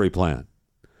Goshen battery plant.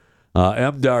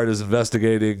 MDARD is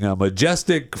investigating a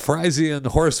Majestic Frisian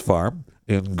Horse Farm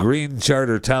in Green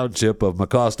Charter Township of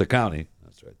Mecosta County.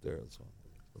 That's right there. That's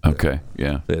okay,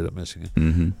 yeah. State of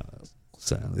Michigan.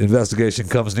 So the investigation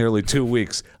comes nearly 2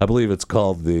 weeks. I believe it's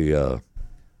called the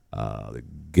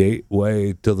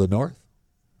Gateway to the North.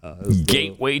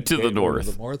 Gateway to the North.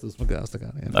 The North is Mecosta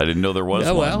County. I didn't know there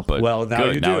was one, but now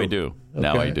good. you do. Now I do. Okay.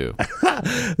 Now I do.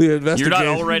 The investigation. You're not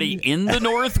already in the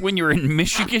North when you're in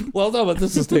Michigan? Well, no, but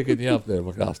this is taking you up there,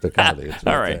 Mecosta County. It's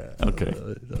All right. there. Okay.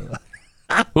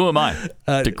 Who am I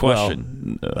to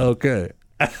question? Okay.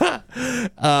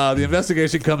 The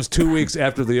investigation comes 2 weeks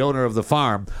after the owner of the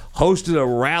farm hosted a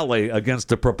rally against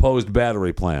the proposed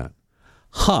battery plant.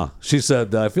 She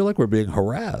said, I feel like we're being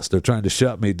harassed. They're trying to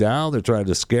shut me down. They're trying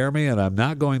to scare me, and I'm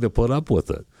not going to put up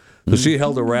with it. So she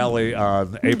held a rally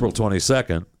on April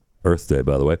 22nd, Earth Day,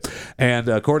 by the way. And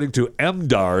according to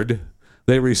MDARD,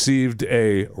 they received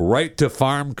a right to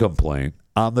farm complaint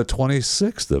on the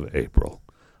 26th of April,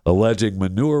 alleging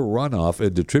manure runoff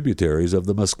into tributaries of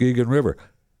the Muskegon River.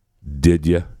 Did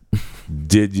you?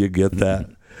 Did you get that?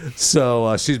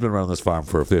 So she's been running this farm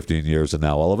for 15 years, and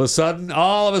now all of a sudden,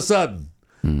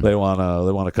 they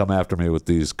want to come after me with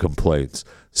these complaints.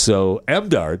 So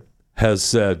MDARD has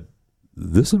said,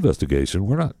 this investigation,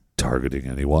 we're not targeting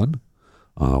anyone.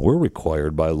 We're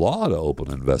required by law to open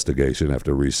an investigation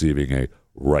after receiving a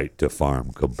right to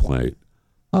farm complaint.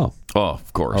 Oh,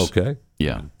 of course. Okay.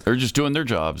 Yeah. They're just doing their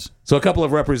jobs. So a couple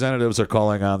of representatives are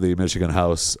calling on the Michigan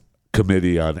House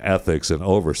Committee on Ethics and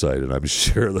Oversight, and I'm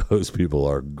sure those people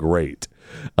are great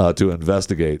to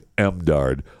investigate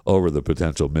MDARD over the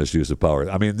potential misuse of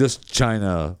power. I mean, this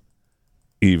China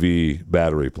EV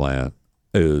battery plant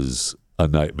is a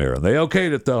nightmare, and they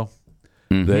okayed it, though.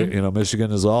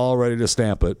 Michigan is all ready to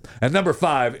stamp it. And number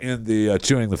 5 in the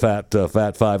Chewing the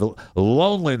Fat 5,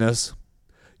 loneliness.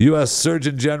 U.S.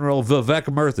 Surgeon General Vivek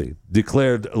Murthy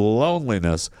declared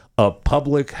loneliness a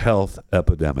public health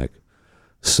epidemic.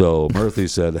 So Murthy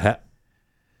said,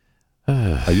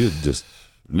 you just...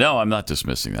 No, I'm not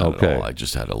dismissing that at all. I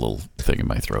just had a little thing in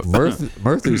my throat.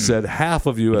 Murthy said half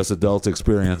of U.S. adults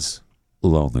experience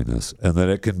loneliness, and that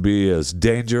it can be as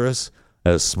dangerous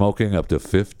as smoking up to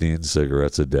 15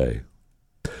 cigarettes a day.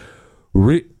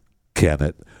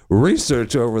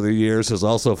 Research over the years has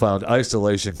also found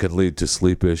isolation can lead to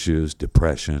sleep issues,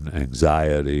 depression,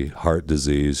 anxiety, heart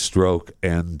disease, stroke,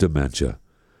 and dementia.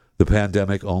 The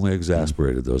pandemic only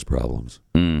exacerbated those problems.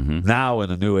 Now,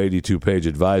 in a new 82-page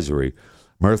advisory,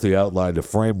 Murthy outlined a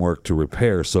framework to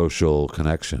repair social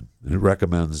connection. It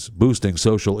recommends boosting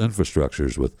social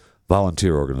infrastructures with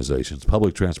volunteer organizations,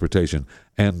 public transportation,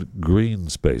 and green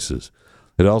spaces.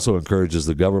 It also encourages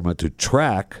the government to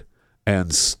track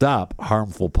and stop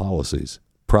harmful policies,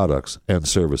 products, and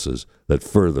services that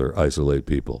further isolate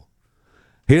people.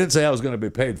 He didn't say how it was going to be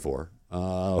paid for,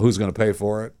 who's going to pay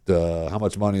for it, how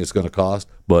much money it's going to cost,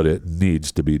 but it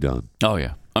needs to be done. Oh,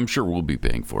 yeah. I'm sure we'll be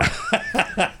paying for it.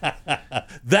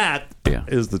 That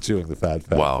is the Chewing the Fat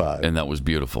 5. And that was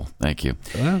beautiful. Thank you.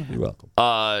 Well, you're welcome.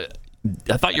 I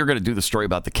thought you were going to do the story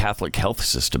about the Catholic health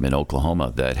system in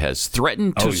Oklahoma that has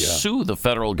threatened to sue the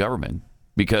federal government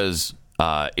because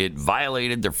it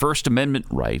violated their First Amendment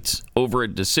rights over a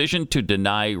decision to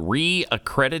deny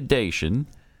reaccreditation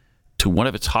to one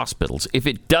of its hospitals if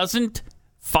it doesn't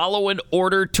follow an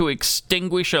order to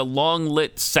extinguish a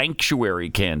long-lit sanctuary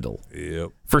candle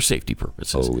for safety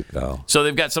purposes. Holy cow. So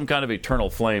they've got some kind of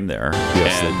eternal flame there.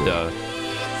 Yes,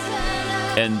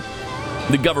 and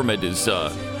the government is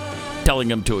telling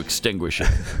them to extinguish it.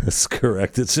 That's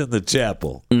correct. It's in the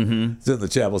chapel. It's in the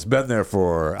chapel. It's been there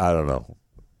for, I don't know,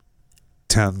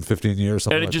 10, 15 years,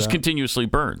 something like that. And it just continuously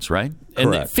burns, right?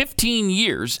 Correct. And 15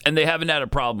 years, and they haven't had a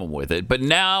problem with it. But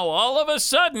now, all of a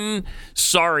sudden,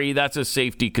 sorry, that's a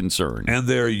safety concern. And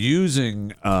they're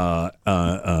using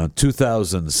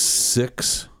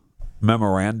 2006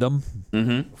 memorandum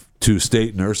to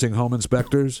state nursing home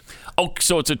inspectors. Oh,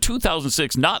 so it's a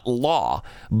 2006, not law,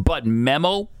 but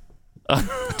memo?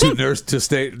 to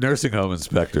state nursing home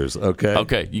inspecters, okay?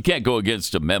 Okay, you can't go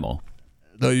against a memo.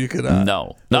 No, you cannot.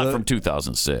 No, not from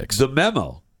 2006. The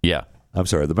memo. Yeah. I'm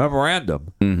sorry, the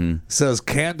memorandum says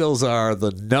candles are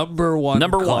the number one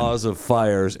cause of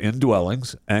fires in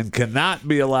dwellings and cannot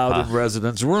be allowed in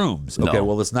residence rooms. Okay,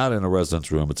 well, it's not in a residence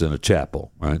room; it's in a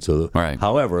chapel, right? So,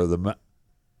 however,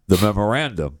 the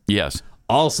memorandum Yes.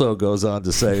 also goes on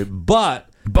to say, but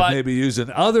may be used in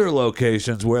other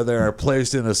locations where they are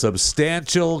placed in a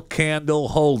substantial candle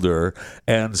holder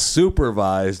and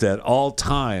supervised at all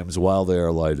times while they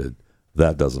are lighted.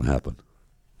 That doesn't happen.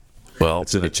 Well,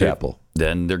 It's in a chapel.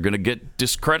 Then they're going to get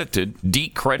decredited.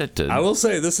 I will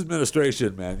say, this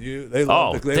administration, man, they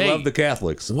love the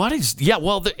Catholics. What is? Yeah,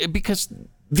 well, because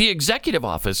the executive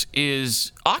office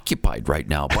is occupied right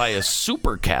now by a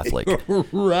super Catholic,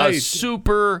 Right. A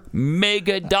super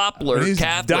mega Doppler He's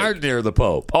Catholic. darn near the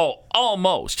Pope. Oh,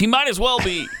 almost. He might as well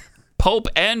be Pope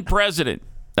and president.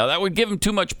 Now that would give him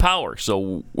too much power,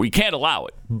 so we can't allow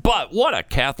it. But what a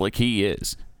Catholic he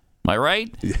is! Am I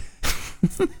right?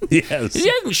 Yes. He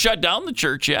hasn't shut down the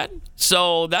church yet,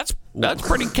 so that's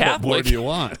pretty Catholic. What more do you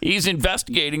want? He's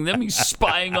investigating them. He's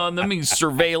spying on them. He's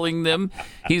surveilling them.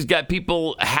 He's got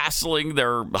people hassling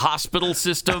their hospital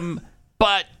system.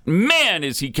 But man,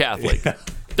 is he Catholic!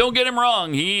 Don't get him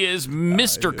wrong. He is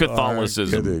Mr.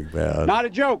 Catholicism. Kidding, man. Not a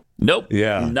joke. Nope.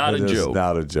 Yeah, Not a it is joke.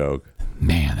 Not a joke.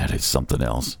 Man, that is something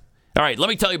else. All right, let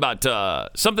me tell you about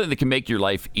something that can make your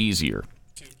life easier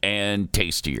and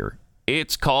tastier.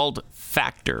 It's called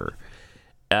Factor.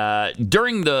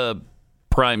 During the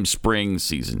prime spring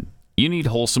season, you need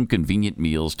wholesome, convenient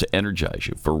meals to energize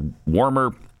you for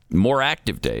warmer, more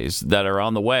active days that are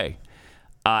on the way.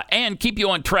 And keep you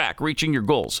on track reaching your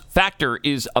goals. Factor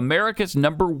is America's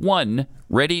 #1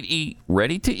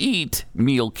 ready-to-eat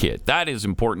meal kit. That is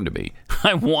important to me.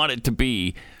 I want it to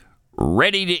be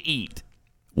ready to eat.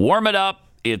 Warm it up.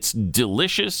 It's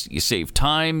delicious. You save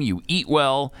time. You eat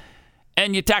well.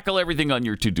 And you tackle everything on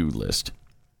your to-do list.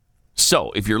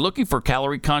 So if you're looking for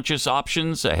calorie-conscious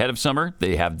options ahead of summer,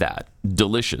 they have that.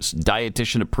 Delicious,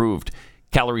 dietitian-approved,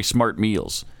 calorie-smart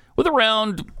meals with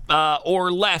around or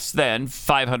less than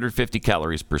 550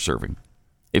 calories per serving.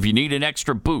 If you need an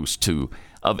extra boost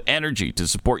of energy to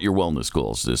support your wellness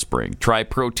goals this spring, try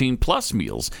Protein Plus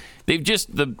meals. They've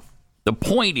just the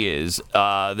point is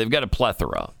they've got a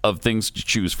plethora of things to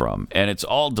choose from, and it's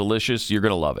all delicious. You're going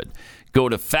to love it. Go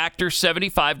to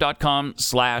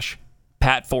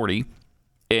factor75.com/Pat40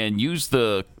 and use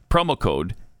the promo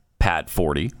code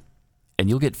Pat40, and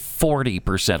you'll get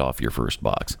 40% off your first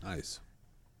box. Nice.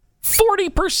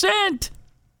 40%!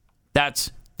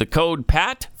 That's the code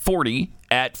Pat40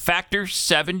 at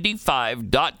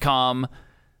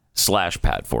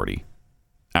factor75.com/Pat40.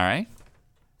 All right?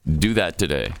 Do that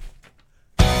today.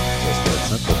 Just that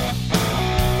simple.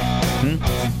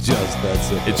 Just that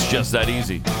simple. It's just that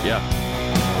easy. Yeah.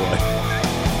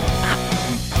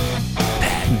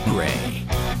 Pat Gray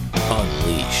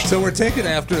Unleashed. So we're taking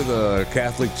after the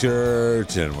Catholic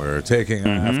Church, and we're taking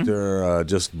after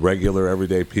just regular,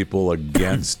 everyday people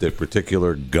against a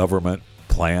particular government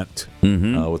plant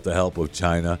with the help of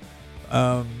China.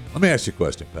 Let me ask you a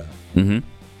question, Pat.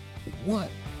 What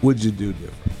would you do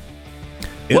different?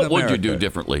 What would you do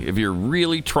differently if you're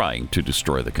really trying to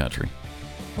destroy the country?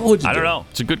 What would you I do? don't know.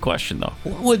 It's a good question, though.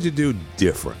 What would you do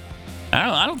different?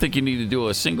 I don't think you need to do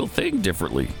a single thing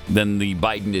differently than the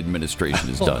Biden administration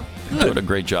has done. They're doing a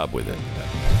great job with it.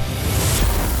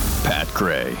 Pat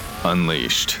Gray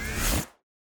Unleashed.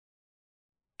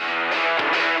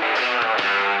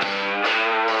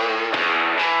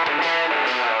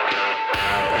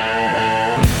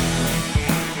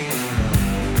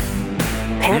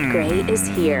 Pat Gray is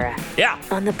here Yeah.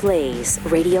 on the Blaze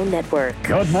Radio Network.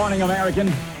 Good morning,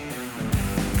 American.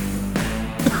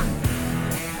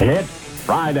 It's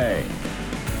Friday.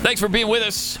 Thanks for being with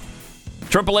us.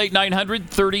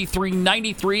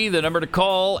 888-900-3393, the number to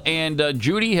call. And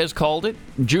Judy has called it.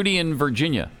 Judy in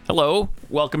Virginia. Hello.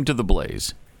 Welcome to the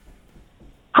Blaze.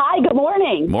 Hi, good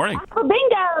morning. Morning. Time for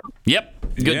bingo.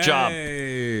 Yep. Good job.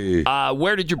 Yay.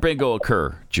 Where did your bingo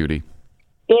occur, Judy?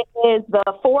 It is the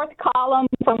fourth column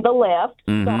from the left,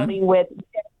 starting with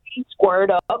Jeffy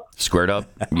Squared Up. Squared up.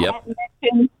 Yep. I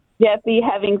mentioned Jeffy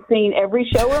having seen every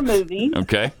show or movie.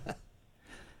 Okay.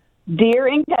 Deer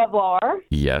in Kevlar.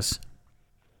 Yes.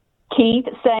 Keith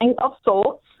sang of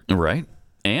sorts. Right.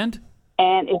 And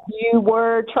And if you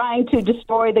were trying to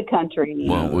destroy the country.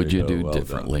 what would you do Well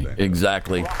differently? done.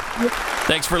 Exactly.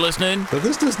 Thanks for listening. So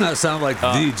this does not sound like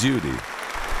the Judy.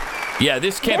 Yeah,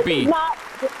 this can't This is be not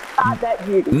that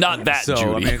Judy. not that So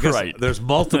Judy. I mean, I guess right. there's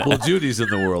multiple Judys in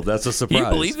the world. That's a surprise. You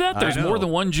believe that? There's I know. more than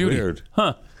one Judy. Weird.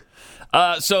 Huh.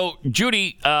 So,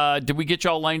 Judy, did we get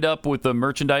y'all lined up with the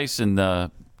merchandise and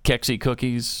the Kexi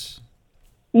cookies?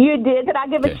 You did. Could I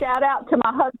give Okay. a shout out to my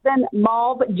husband,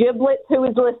 Mauve Giblets, who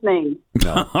is listening?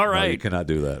 No, All no, right. you cannot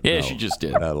do that. Yeah, No, she just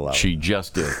did. not allowed. She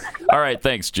just did. All right.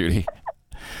 Thanks, Judy.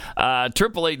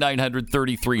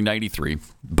 888-900-3393.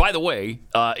 By the way,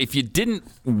 if you didn't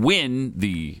win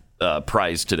the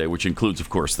prize today, which includes, of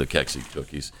course, the Kexi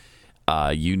cookies,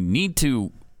 you need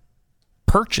to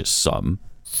purchase some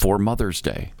for Mother's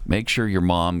Day. Make sure your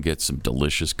mom gets some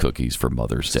delicious cookies for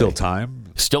Mother's Day. Still time?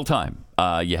 Still time.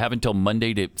 You have until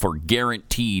Monday for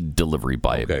guaranteed delivery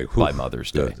by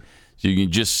Mother's Day. So you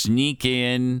can just sneak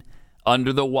in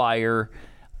under the wire.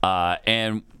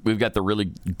 And we've got the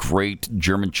really great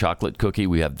German chocolate cookie.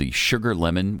 We have the sugar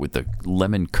lemon with the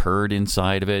lemon curd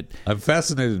inside of it. I'm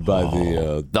fascinated by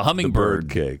the hummingbird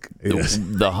cake.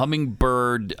 The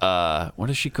hummingbird. What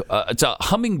does she call? It's a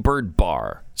hummingbird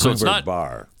bar. So it's not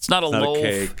bar. It's not a loaf.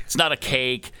 Cake. It's not a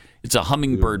cake. It's a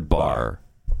hummingbird bar.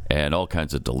 And all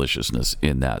kinds of deliciousness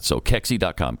in that. So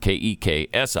Kexi.com,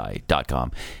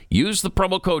 KEKSI.com. Use the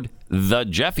promo code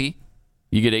TheJeffy.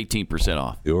 You get 18%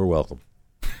 off. You're welcome.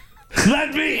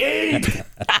 Let me eat!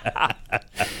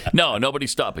 No,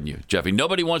 nobody's stopping you, Jeffy.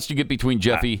 Nobody wants to get between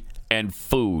Jeffy and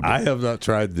food. I have not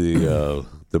tried the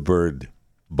bird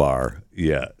bar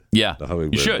yet. Yeah, the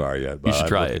hummingbird bar yet. But you should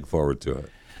try I'm looking forward to it.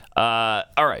 All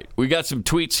right, we got some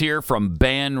tweets here from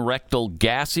Ban Rectal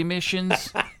Gas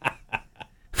Emissions.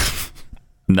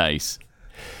 Nice.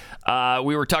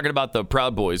 We were talking about the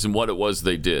Proud Boys and what it was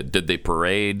they did. Did they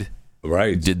parade?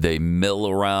 Right. Did they mill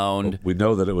around? We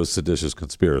know that it was seditious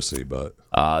conspiracy, but...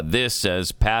 this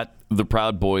says, Pat, the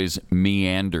Proud Boys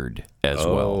meandered as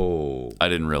well. I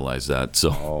didn't realize that.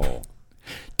 So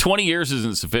 20 years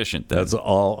isn't sufficient. Then. That's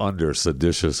all under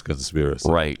seditious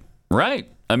conspiracy. Right.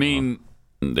 I mean,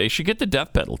 they should get the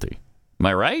death penalty. Am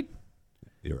I right?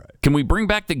 You're right. Can we bring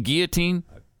back the guillotine?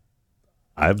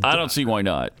 I don't see why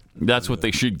not. That's what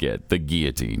they should get, the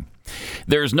guillotine.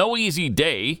 There's no easy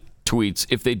day, tweets,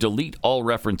 if they delete all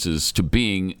references to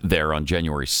being there on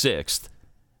January 6th.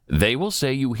 They will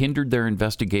say you hindered their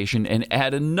investigation and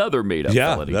add another made-up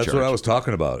felony charge. That's what I was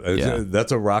talking about.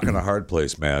 That's a rock and a hard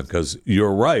place, man, because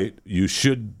you're right. You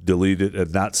should delete it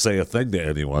and not say a thing to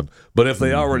anyone. But if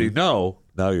they already know,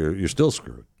 now you're still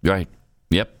screwed. Right.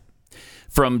 Yep.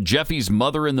 From Jeffy's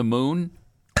mother in the moon...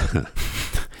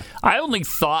 I only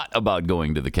thought about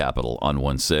going to the Capitol on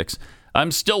 1/6.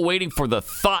 I'm still waiting for the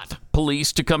thought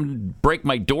police to come break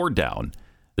my door down.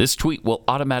 This tweet will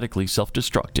automatically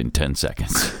self-destruct in 10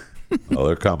 seconds. Oh,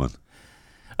 they're coming.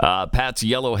 Pat's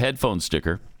yellow headphone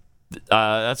sticker.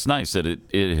 That's nice that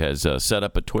it has set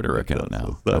up a Twitter account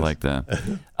now. I like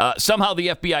that. Somehow the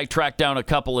FBI tracked down a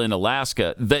couple in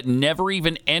Alaska that never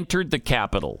even entered the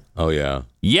Capitol. Oh, yeah.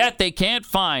 Yet they can't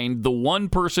find the one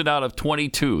person out of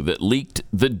 22 that leaked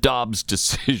the Dobbs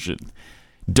decision.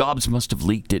 Dobbs must have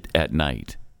leaked it at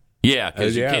night. Yeah,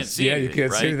 because you can't see anything. You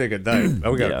can't see anything at night.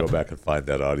 We got to go back and find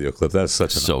that audio clip. That's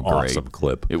such an awesome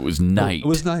clip. It was night. It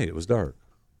was night. It was dark.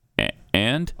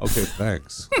 And? Okay,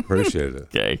 thanks. Appreciate it.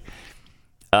 Okay.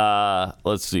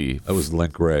 Let's see. That was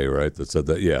Link Ray, right? That said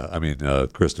that. Yeah, I mean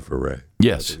Christopher Ray.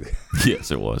 Yes,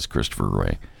 yes, it was Christopher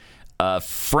Ray.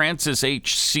 Francis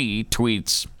H.C.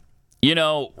 tweets,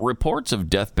 reports of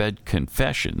deathbed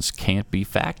confessions can't be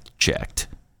fact-checked.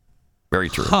 Very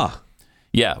true. Huh.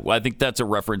 Yeah, well, I think that's a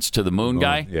reference to the moon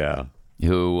guy. Yeah.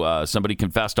 Who somebody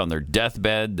confessed on their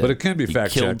deathbed that but it can be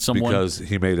fact-checked someone. Because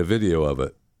he made a video of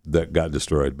it that got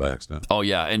destroyed by accident. Oh,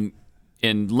 yeah,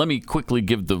 and let me quickly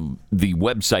give the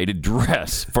website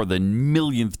address for the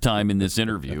millionth time in this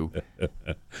interview. You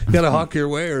got to hawk your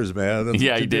wares, man. That's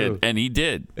yeah, he did. And he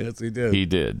did. Yes, he did. He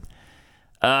did.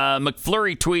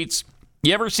 McFlurry tweets,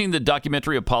 you ever seen the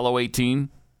documentary Apollo 18?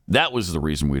 That was the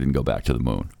reason we didn't go back to the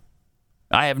moon.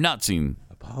 I have not seen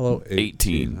Apollo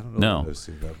 18. I don't know no. I've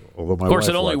seen that. Although my of course,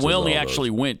 wife we only watches all actually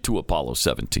those. went to Apollo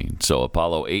 17. So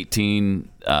Apollo 18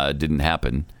 didn't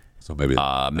happen. So maybe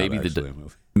maybe actually a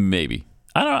movie. Maybe.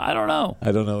 I don't know.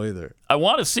 I don't know either. I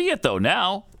want to see it though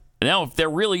now. Now, if there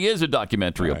really is a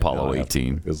documentary Apollo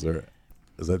 18, is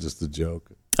that just a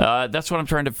joke? That's what I'm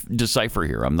trying to decipher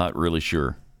here. I'm not really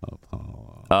sure.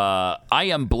 I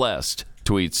am blessed.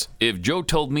 Tweets: if Joe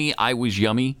told me I was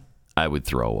yummy, I would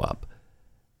throw up.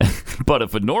 But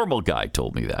if a normal guy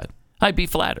told me that, I'd be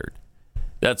flattered.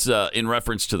 That's in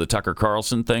reference to the Tucker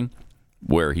Carlson thing,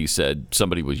 where he said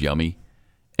somebody was yummy.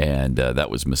 And that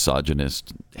was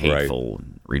misogynist, hateful,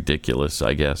 and ridiculous,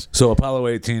 I guess. So Apollo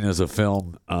 18 is a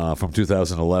film from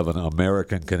 2011,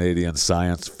 American-Canadian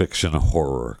science fiction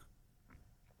horror.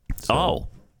 So,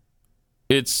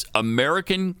 it's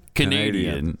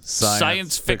American-Canadian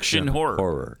science fiction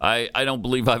horror. I don't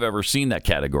believe I've ever seen that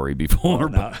category before.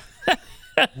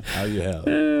 Now you have.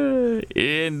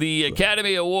 In the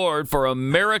Academy Award for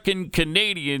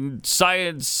American-Canadian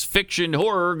science fiction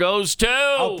horror goes to...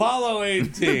 Apollo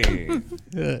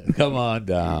 18. Come on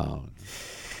down.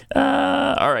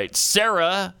 All right.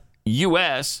 Sarah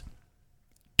U.S.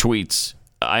 tweets,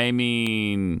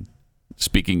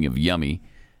 speaking of yummy,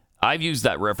 I've used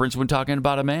that reference when talking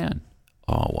about a man.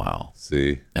 Oh, wow.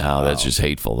 See? Oh, that's just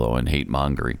hateful, though, and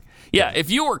hate-mongering. Yeah, if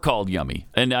you were called yummy,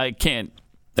 and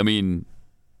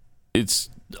it's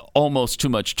almost too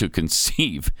much to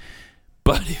conceive,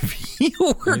 but if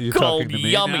you were called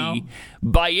yummy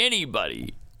by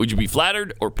anybody, would you be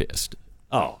flattered or pissed?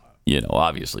 Oh.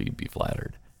 Obviously you'd be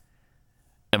flattered.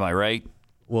 Am I right?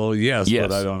 Well, yes.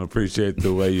 But I don't appreciate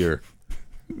the way you're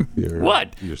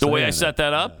what? The way I set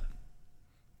that up? Yeah.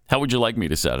 How would you like me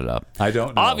to set it up? I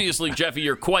don't know. Obviously, Jeffy,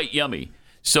 you're quite yummy.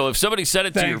 So if somebody said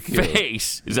it to your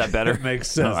face, is that better? It makes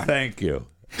sense. Right. Thank you.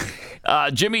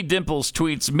 Jimmy Dimples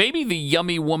tweets, maybe the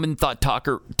yummy woman thought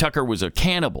Tucker was a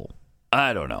cannibal.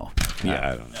 I don't know.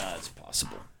 Yeah, I don't know. It's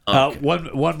possible. Okay.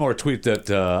 One more tweet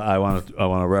that I want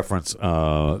to reference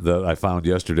that I found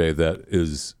yesterday that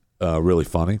is really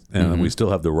funny, and we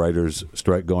still have the writers'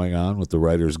 strike going on with the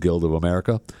Writers Guild of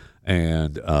America,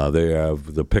 and they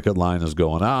have the picket line is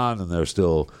going on, and they're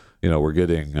still, we're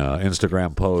getting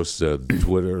Instagram posts and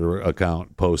Twitter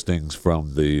account postings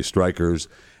from the strikers,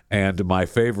 and my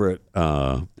favorite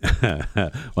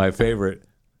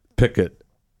picket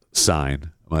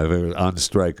sign. My favorite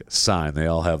on-strike sign, they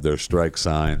all have their strike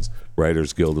signs,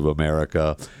 Writers Guild of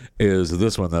America, is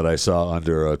this one that I saw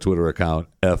under a Twitter account,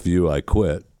 F you, I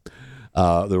quit.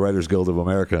 The Writers Guild of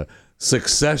America,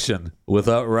 succession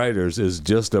without writers is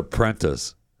just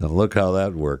apprentice. And look how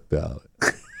that worked out.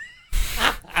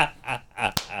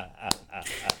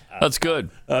 That's good.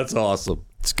 That's awesome.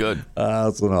 It's good.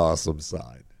 That's an awesome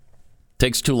sign.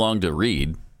 Takes too long to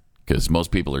read. Because most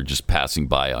people are just passing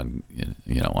by on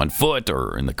foot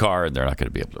or in the car, and they're not going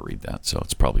to be able to read that. So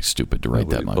it's probably stupid to write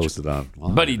that much. Posted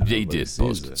online. But he did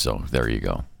post it, so there you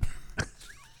go.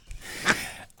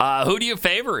 Who do you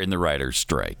favor in the writers'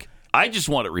 strike? I just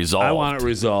want it resolved. I want it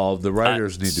resolved. The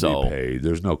writers need to be paid.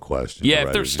 There's no question. Yeah,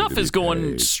 if their stuff is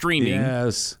going streaming,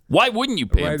 yes. Why wouldn't you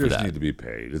pay them for that? Writers need to be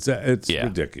paid. It's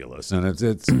ridiculous, and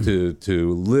it's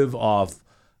to live off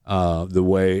the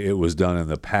way it was done in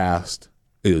the past.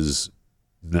 Is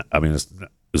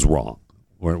wrong.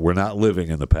 We're not living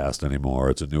in the past anymore.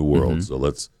 It's a new world, so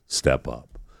let's step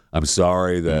up. I'm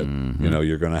sorry that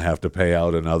you're going to have to pay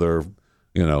out another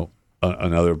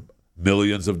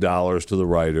millions of dollars to the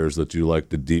writers that you like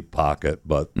to deep pocket,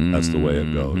 but that's the way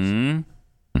it goes.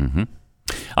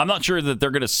 I'm not sure that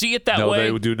they're going to see it that way.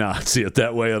 No, they do not see it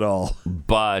that way at all.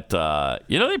 But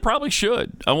they probably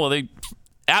should. Well, they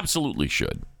absolutely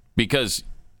should, because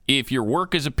if your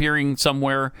work is appearing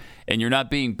somewhere and you're not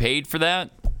being paid for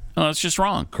that, it's just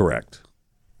wrong. Correct.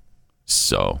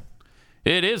 So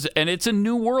it is, and it's a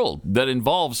new world that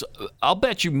involves, I'll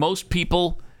bet you most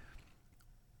people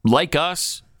like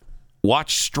us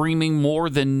watch streaming more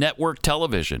than network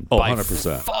television. Oh, by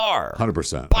 100%. Far.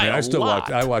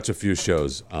 100%. I watch a few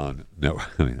shows on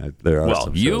network. There are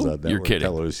some shows on network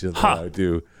television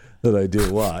that I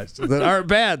do watch that aren't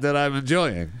bad, that I'm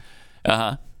enjoying.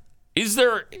 Uh-huh. Is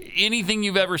there anything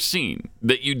you've ever seen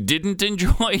that you didn't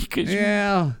enjoy?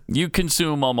 You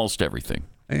consume almost everything.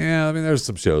 Yeah, there's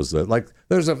some shows that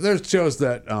there's shows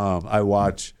that I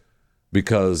watch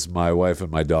because my wife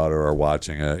and my daughter are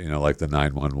watching it. Like the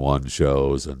 911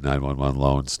 shows and 911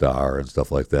 Lone Star and stuff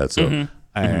like that. So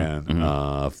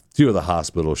a few of the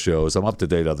hospital shows, I'm up to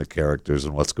date on the characters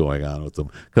and what's going on with them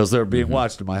because they're being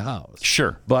watched in my house.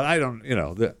 Sure, but I don't.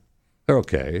 They're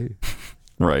okay.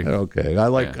 Right. Okay. I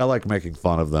like making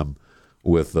fun of them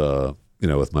with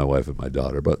with my wife and my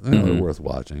daughter, but they're worth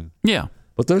watching. Yeah.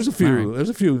 But there's a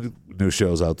few new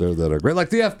shows out there that are great.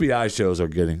 Like the FBI shows are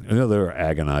getting they're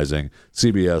agonizing.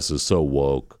 CBS is so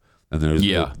woke, and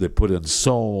they put in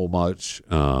so much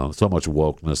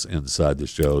wokeness inside the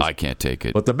shows. I can't take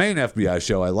it. But the main FBI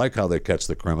show, I like how they catch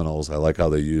the criminals. I like how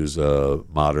they use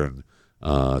modern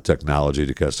technology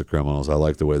to catch the criminals. I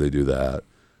like the way they do that.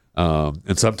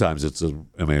 And sometimes it's a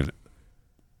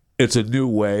new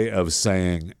way of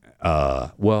saying,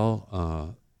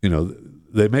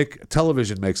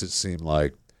 television makes it seem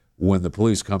like when the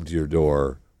police come to your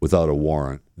door without a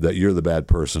warrant, that you're the bad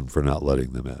person for not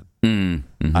letting them in.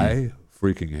 I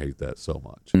freaking hate that so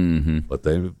much. But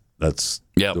that's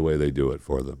the way they do it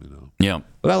for them, Yeah.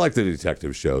 But I like the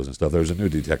detective shows and stuff. There's a new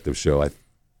detective show, I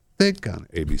think, on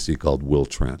ABC called Will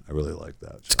Trent. I really like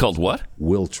that show. It's called what?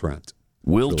 Will Trent.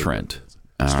 Will Trent.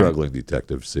 Struggling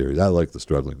detective series. I like the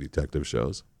struggling detective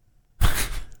shows.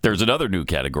 There's another new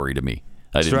category to me.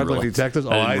 Struggling detectives?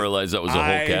 I didn't realize that was a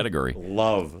whole category. I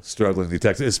love struggling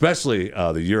detectives, especially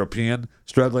the European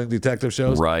struggling detective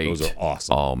shows. Right. Those are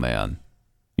awesome. Oh, man.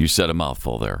 You said a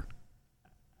mouthful there.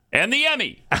 And the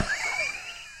Emmy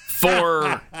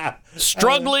for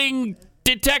struggling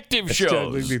detective shows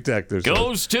Struggling detective shows.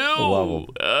 goes to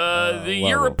the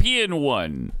European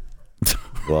one.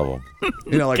 Love them.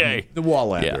 You know, like Okay. the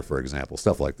Wallander, Yeah. for example,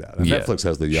 stuff like that. And Yeah, Netflix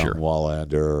has the Young sure.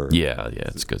 Wallander. Yeah,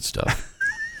 it's good stuff.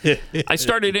 I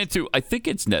started into, I think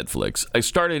it's Netflix. I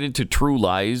started into True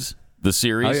Lies, the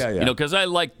series. Oh, yeah. You know, because I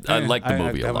like the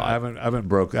movie a lot. I haven't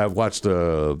broke. I've watched.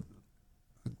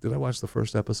 Did I watch the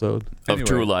first episode Of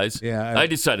True Lies. Yeah, I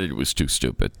decided it was too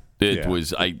stupid. It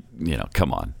was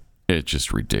come on, it's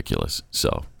just ridiculous.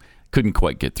 So couldn't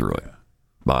quite get through it.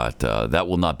 But that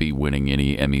will not be winning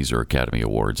any Emmys or Academy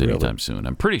Awards anytime soon.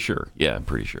 I'm pretty sure. Yeah, I'm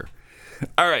pretty sure.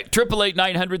 All right,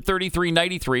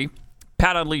 888-900-3393.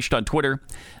 Pat Unleashed on Twitter.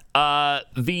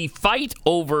 The fight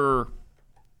over,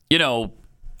 whether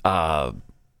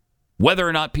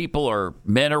or not people are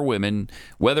men or women,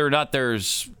 whether or not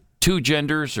there's two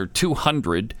genders or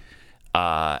 200,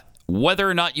 whether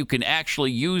or not you can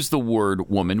actually use the word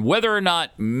woman, whether or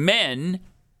not men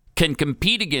can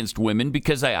compete against women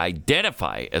because I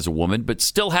identify as a woman but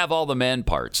still have all the man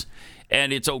parts.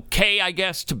 And it's okay, I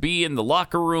guess, to be in the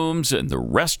locker rooms and the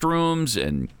restrooms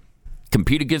and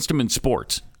compete against them in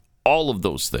sports. All of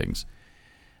those things.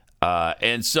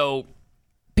 And so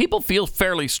people feel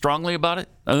fairly strongly about it,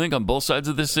 I think, on both sides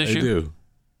of this issue. They do.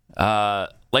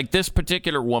 Like this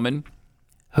particular woman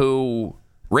who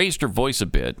raised her voice a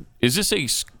bit. Is this a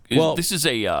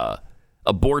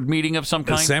board meeting of some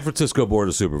The kind? San Francisco Board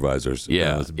of Supervisors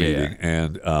is a meeting,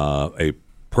 and a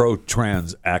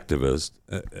pro-trans activist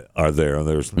are there. And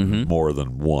there's more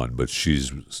than one, but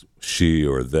she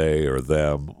or they or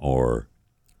them or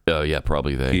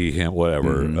probably they. he, him,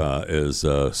 whatever is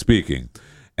speaking,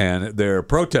 and they're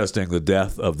protesting the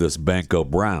death of this Banco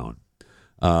Brown.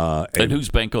 And who's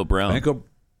Banco Brown?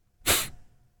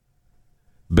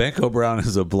 Banco Brown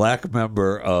is a black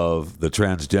member of the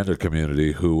transgender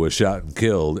community who was shot and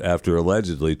killed after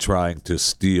allegedly trying to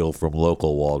steal from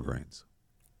local Walgreens.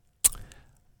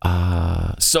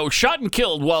 So shot and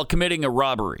killed while committing a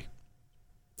robbery.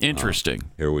 Interesting.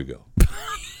 Here we go.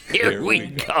 Here we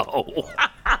go.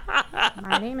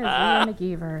 My name is Leah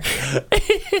McGeever.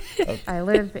 I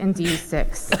live in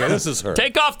D6. Okay, this is her.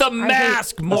 Take off the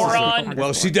mask, moron.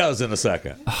 Well, she does in a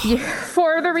second.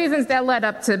 For the reasons that led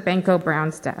up to Banco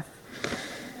Brown's death.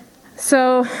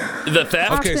 So the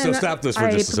theft. Okay, so stop this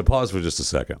for just a pause for just a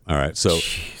second. All right, so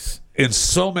in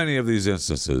so many of these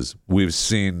instances, we've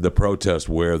seen the protest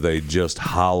where they just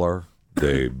holler,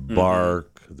 they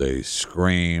bark, they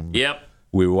scream. Yep.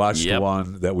 We watched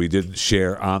one that we didn't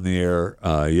share on the air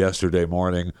yesterday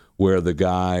morning where the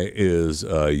guy is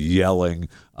yelling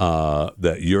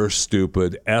that you're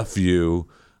stupid, F you,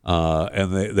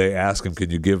 and they ask him, can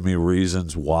you give me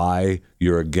reasons why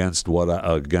you're against puberty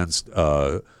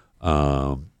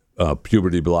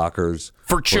blockers?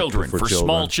 For children, for children.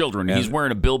 small children. And, he's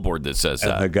wearing a billboard that says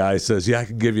that. And the guy says, yeah, I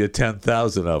can give you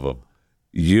 10,000 of them.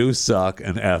 You suck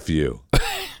and F you.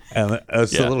 And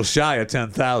it's a little shy of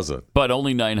 10,000. But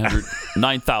only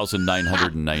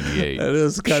 9,998. That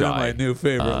is kind of my new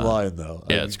favorite line, though.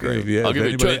 Yeah, it's great. I'll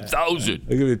give you 10,000.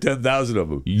 I'll give you 10,000 of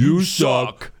them. You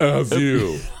suck. F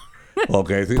you.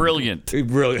 Okay. Brilliant.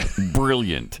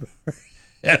 Brilliant.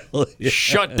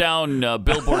 Shut down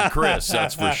Billboard Chris,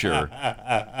 that's for sure.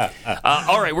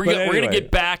 All right, we're going to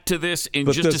get back to this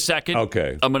in just a second.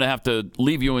 Okay. I'm going to have to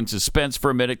leave you in suspense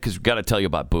for a minute because we've got to tell you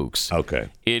about Books. Okay.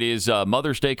 It is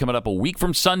Mother's Day coming up a week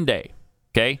from Sunday,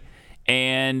 okay?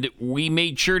 And we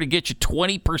made sure to get you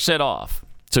 20% off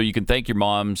so you can thank your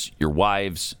moms, your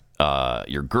wives,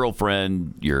 your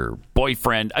girlfriend, your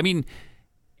boyfriend. I mean,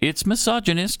 it's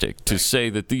misogynistic to say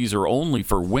that these are only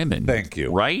for women. Thank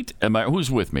you. Right?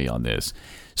 Who's with me on this?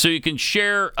 So you can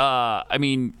share,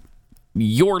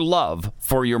 your love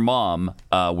for your mom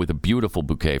with a beautiful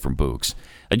bouquet from Books.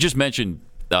 I just mentioned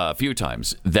a few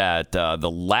times that the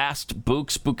last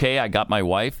Books bouquet I got my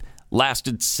wife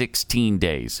lasted 16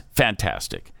 days.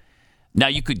 Fantastic. Now,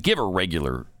 you could give her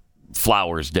regular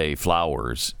Flowers Day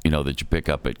flowers, that you pick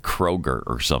up at Kroger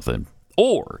or something.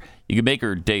 Or you can make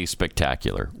her day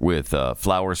spectacular with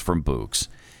flowers from Books.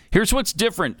 Here's what's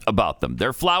different about them.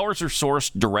 Their flowers are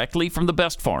sourced directly from the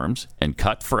best farms and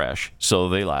cut fresh, so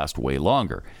they last way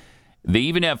longer. They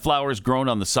even have flowers grown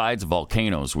on the sides of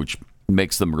volcanoes, which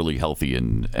makes them really healthy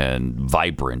and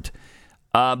vibrant.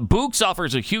 Books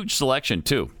offers a huge selection,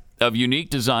 too, of unique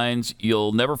designs.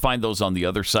 You'll never find those on the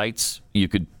other sites. You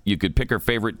could pick her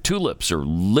favorite tulips or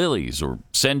lilies or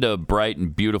send a bright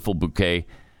and beautiful bouquet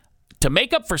to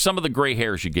make up for some of the gray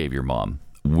hairs you gave your mom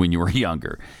when you were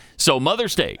younger. So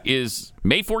Mother's Day is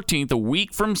May 14th, a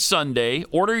week from Sunday.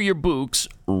 Order your Books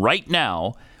right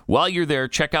now While you're there,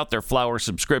 check out their flower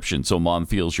subscription so Mom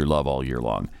feels your love all year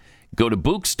long. Go to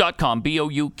Bouqs.com,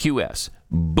 Bouqs,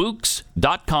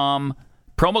 Bouqs.com,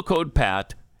 promo code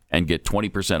PAT, and get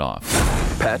 20% off.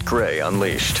 Pat Gray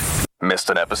Unleashed. Missed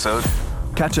an episode?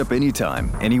 Catch up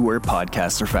anytime, anywhere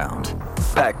podcasts are found.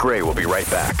 Pat Gray will be right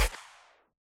back.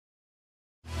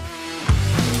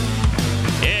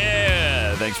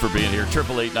 Yeah, thanks for being here.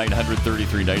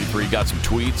 888-900-3393. Got some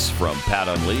tweets from Pat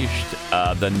Unleashed.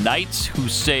 The Knights who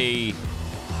say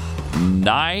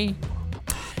nigh.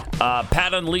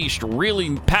 Pat Unleashed,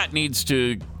 really, Pat needs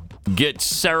to get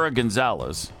Sarah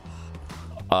Gonzalez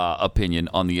opinion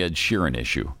on the Ed Sheeran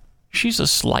issue. She's a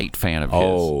slight fan of his.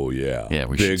 Oh, yeah. Yeah,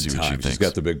 we big should see what she time. thinks. She's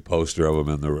got the big poster of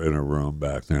him in her room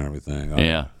back there and everything.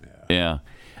 Oh, Yeah.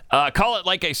 Call it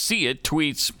like I see it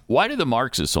tweets, why do the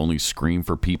Marxists only scream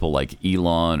for people like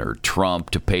Elon or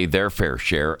Trump to pay their fair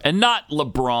share and not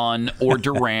LeBron or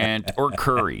Durant or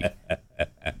Curry?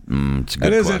 It's a good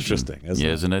It is question. interesting,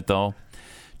 isn't it, though?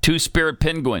 Two-Spirit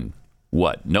Penguin.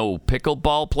 What, no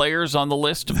pickleball players on the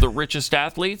list of the richest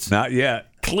athletes? Not yet.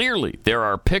 Clearly, there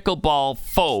are pickleball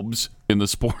phobes in the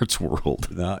sports world.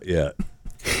 Not yet.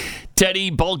 Teddy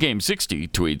Ballgame60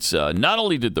 tweets, not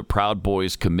only did the Proud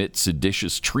Boys commit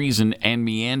seditious treason and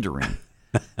meandering,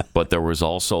 but there was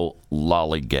also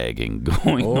lollygagging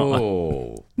going on.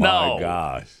 Oh, my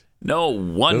gosh. No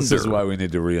wonder. This is why we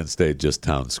need to reinstate just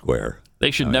Town Square.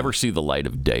 They should never see the light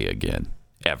of day again.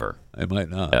 Ever. They might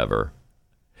not. Ever.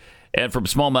 And from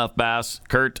Smallmouth Bass,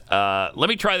 Kurt, let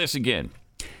me try this again.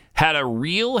 Had a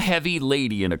real heavy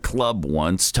lady in a club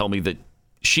once tell me that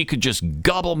she could just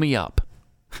gobble me up.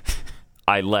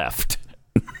 I left.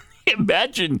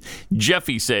 Imagine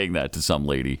Jeffy saying that to some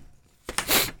lady.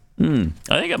 I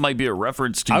think it might be a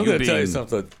reference to I'm you going to being tell you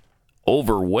something.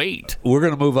 Overweight. We're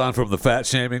going to move on from the fat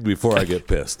shaming before I get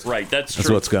pissed. Right, that's That's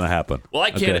true. what's going to happen. Well, I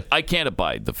can't. Okay? I can't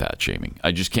abide the fat shaming.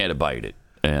 I just can't abide it.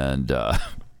 And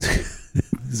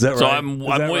Is that right? so I'm Is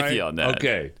that with right? you on that.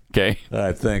 Okay. Okay. All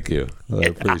right. Thank you. I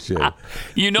appreciate it.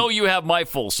 You know you have my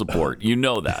full support. You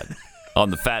know that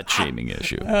on the fat shaming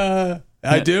issue.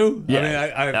 I do? Yeah, I mean,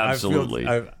 I absolutely.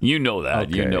 I feel, you know that.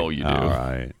 okay. You know you do. All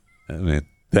right. I mean,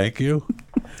 thank you.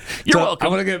 You're So, welcome. I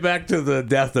want to get back to the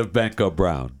death of Benko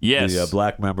Brown. Yes. The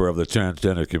black member of the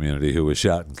transgender community who was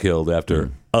shot and killed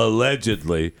after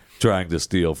allegedly trying to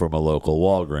steal from a local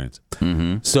Walgreens.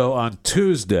 Mm-hmm. So on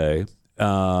Tuesday,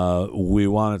 we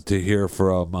wanted to hear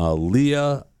from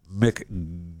Leah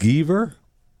McGeever,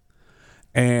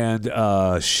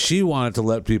 and she wanted to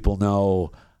let people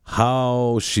know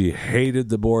how she hated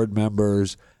the board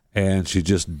members, and she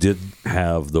just didn't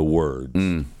have the words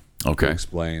to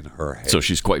explain her hate. So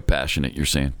she's quite passionate, you're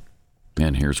saying.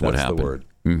 And here's what That's happened. the word.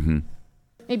 Mm-hmm.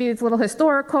 Maybe it's a little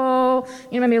historical,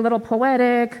 maybe a little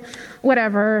poetic,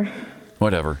 whatever.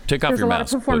 Whatever. Take off There's your a lot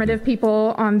mask. of performative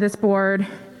people on this board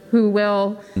who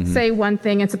will say one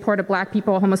thing in support of black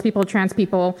people, homeless people, trans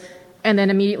people, and then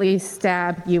immediately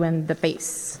stab you in the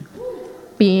face,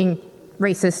 being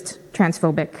racist,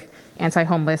 transphobic,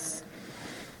 anti-homeless.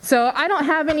 So I don't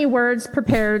have any words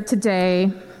prepared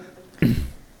today.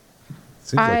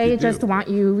 I just want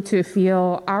you to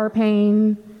feel our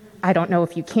pain. I don't know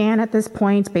if you can at this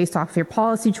point based off your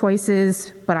policy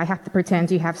choices, but I have to pretend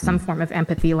you have some form of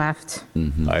empathy left.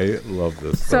 I love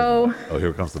this. So- oh,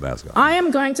 here comes the mascot. I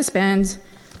am going to spend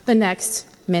the next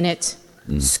minute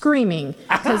screaming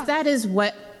because that is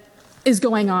what is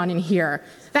going on in here.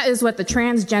 That is what the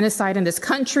trans genocide in this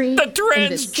country, The in trans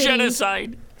this city,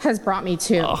 genocide. has brought me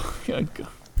to. Oh, God.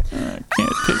 I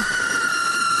can't take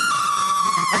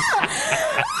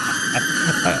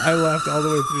I laughed all the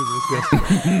way through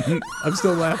this. Yes. I'm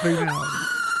still laughing now.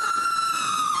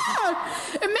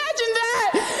 Imagine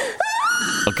that!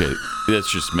 Okay,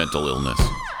 that's just mental illness.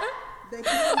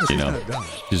 You know,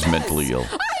 just mentally ill.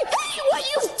 I hate what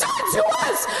you've done to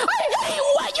us! I hate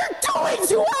what you're doing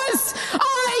to us!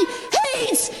 I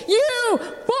hate you,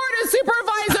 Board of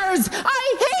Supervisors!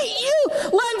 I hate you,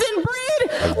 London Breed!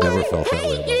 I've never I felt that way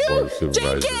hate about you, Board of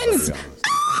Supervisors, to be Jenkins! honest.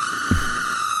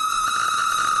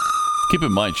 Keep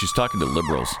in mind, she's talking to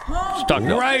liberals. She's talking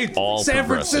to all San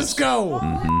progressives. Francisco.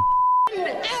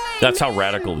 That's how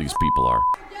radical these people are.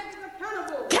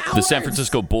 The San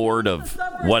Francisco board of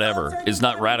whatever is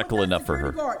not radical enough for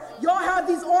her. Y'all have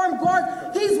these armed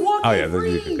guards. He's walking Oh yeah,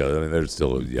 free. you could go. I mean, they're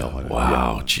still yelling.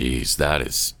 Wow, jeez, that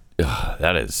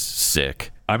is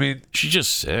sick. I mean, she's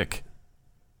just sick.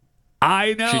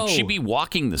 I know. Should she be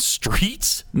walking the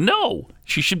streets? No,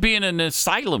 she should be in an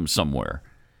asylum somewhere.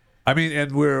 I mean,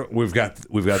 and we've got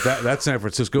that. That's San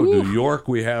Francisco. New York,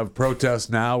 we have protests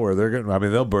now where they're going. I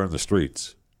mean, they'll burn the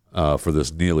streets. for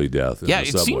this Neely death. Yeah,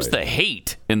 it seems the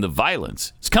hate and the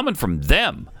violence is coming from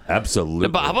them. Absolutely.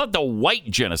 But how about the white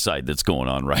genocide that's going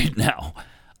on right now?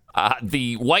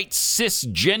 The white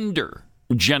cisgender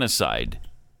genocide.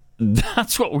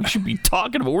 That's what we should be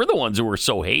talking about. We're the ones who are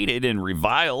so hated and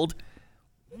reviled.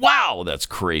 Wow, that's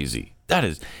crazy. That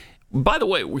is. By the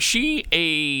way, was she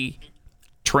a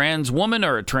trans woman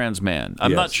or a trans man?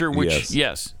 I'm not sure which.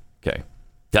 Yes. Okay.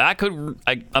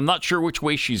 I'm not sure which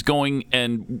way she's going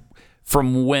and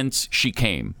from whence she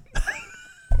came.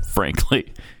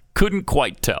 Frankly, couldn't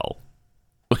quite tell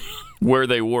where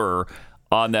they were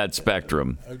on that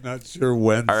spectrum. I'm not sure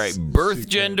when. All right, birth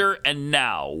gender and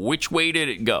now. Which way did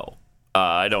it go?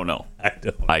 I don't know.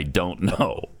 I don't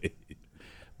know.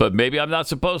 But maybe I'm not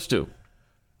supposed to.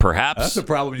 Perhaps. That's the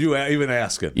problem you even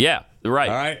asking. Yeah, right.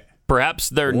 All right. Perhaps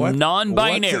they're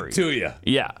non-binary. What's it to you?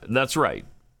 Yeah, that's right.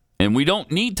 And we don't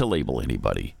need to label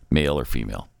anybody, male or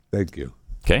female. Thank you.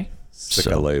 Okay? Sick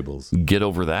of labels. Get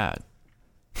over that.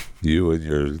 You and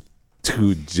your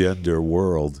two-gender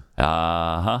world.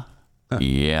 Uh-huh.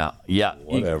 Yeah.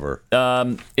 Whatever.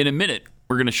 In a minute,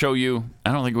 we're going to show you,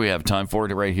 I don't think we have time for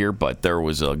it right here, but there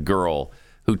was a girl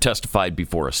who testified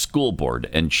before a school board,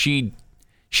 and she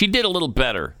did a little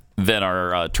better than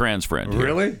our trans friend here.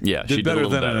 Really? Yeah, she did better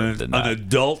than an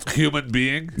adult human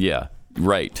being? Yeah,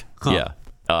 right. Huh. Yeah.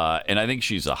 And I think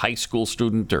she's a high school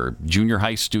student or junior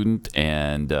high student,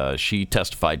 and she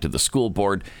testified to the school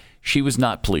board. She was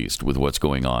not pleased with what's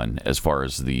going on as far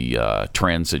as the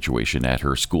trans situation at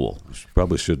her school. She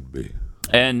probably shouldn't be.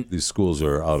 And these schools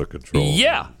are out of control.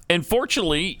 Yeah. And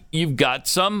fortunately, you've got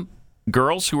some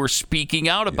girls who are speaking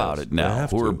out about it now,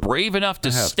 who are brave enough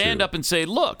to stand up and say,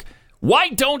 look, why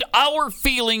don't our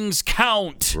feelings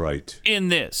count in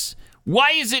this?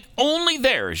 Why is it only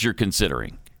theirs you're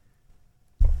considering?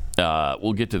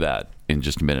 We'll get to that in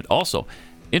just a minute. Also,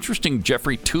 interesting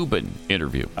Jeffrey Toobin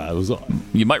interview.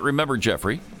 You might remember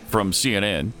Jeffrey from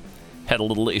CNN. Had a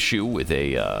little issue with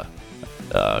a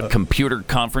computer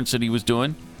conference that he was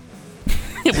doing.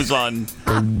 It was on...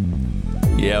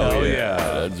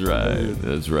 Yeah,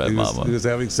 that's right, Mama. He was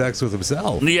having sex with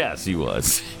himself. Yes, he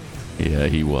was. Yeah,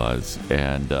 he was.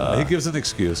 And he gives an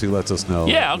excuse. He lets us know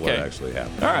what actually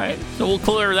happened. All right, so we'll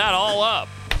clear that all up.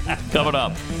 Coming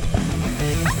up.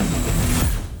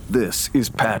 This is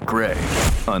Pat Gray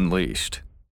Unleashed.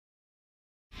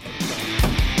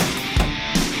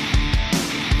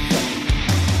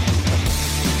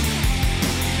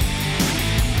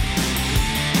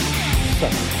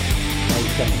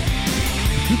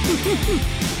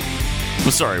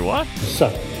 Well, sorry, what?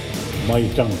 Suck my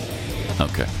tongue.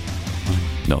 Okay.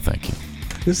 No, thank you.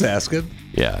 Just asking.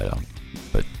 Yeah, I don't.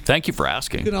 But thank you for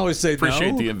asking. You can always say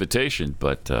Appreciate the invitation,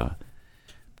 but going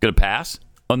to pass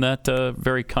on that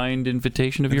very kind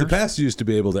invitation of yours? In the past, you used to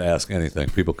be able to ask anything.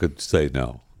 People could say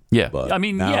no. Yeah. But I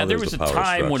mean, there was a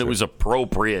time when it was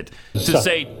appropriate to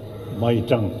say my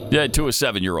tongue. Yeah, to a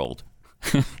 7-year-old.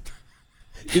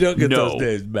 You don't get those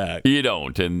days back. You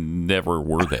don't, and never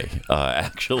were they,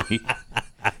 actually.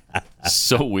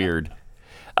 So weird.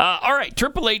 All right,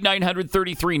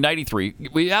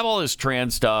 888-900-3393. We have all this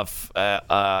trans stuff,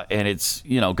 and it's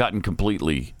gotten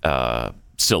completely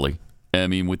silly. I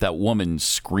mean, with that woman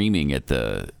screaming at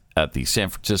the San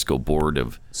Francisco Board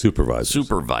of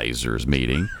Supervisors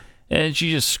meeting, and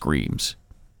she just screams.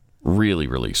 Really,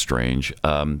 really strange.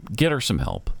 Get her some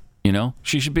help.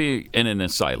 She should be in an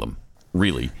asylum.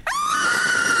 Really.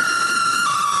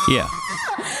 Yeah.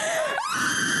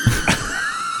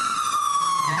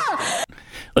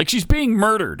 Like she's being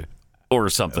murdered or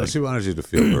something. She wanted you to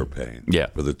feel her pain. Yeah.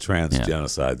 For the trans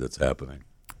genocide that's happening.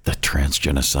 The trans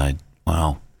genocide.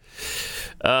 Wow.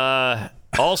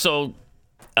 Also,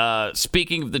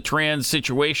 speaking of the trans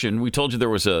situation, we told you there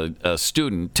was a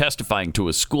student testifying to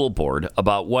a school board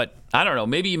about what, I don't know,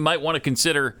 maybe you might want to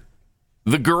consider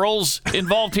the girls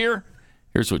involved here.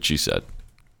 Here's what she said.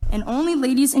 And only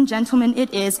ladies and gentlemen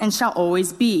it is and shall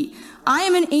always be. I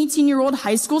am an 18-year-old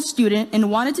high school student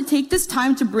and wanted to take this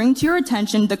time to bring to your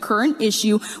attention the current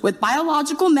issue with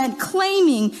biological men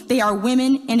claiming they are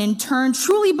women and in turn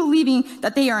truly believing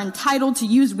that they are entitled to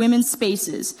use women's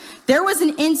spaces. There was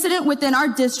an incident within our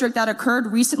district that occurred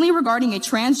recently regarding a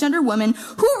transgender woman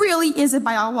who really is a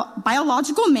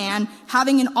biological man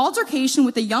having an altercation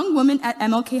with a young woman at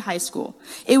MLK High School.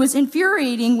 It was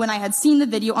infuriating when I had seen the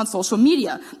video on social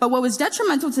media, but what was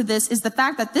detrimental to this is the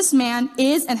fact that this man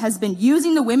is and has been women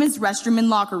using the women's restroom and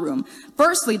locker room.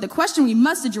 Firstly, the question we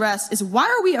must address is why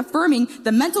are we affirming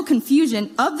the mental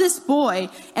confusion of this boy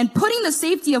and putting the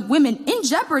safety of women in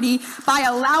jeopardy by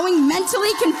allowing mentally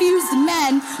confused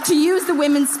men to use the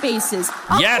women's spaces?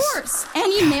 Of course,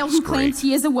 any male who claims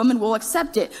he is a woman will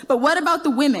accept it. But what about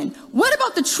the women? What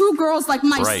about the true girls like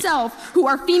myself who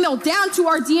are female down to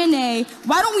our DNA?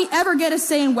 Why don't we ever get a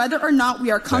say in whether or not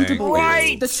we are comfortable with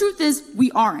it? The truth is,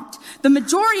 we aren't. The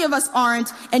majority of us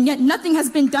aren't, and yet nothing has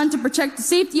been done to protect the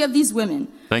safety of these women.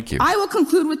 Thank you. I will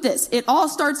conclude with this. It all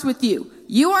starts with you.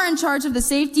 You are in charge of the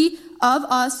safety of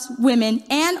us women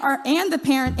and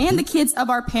the kids of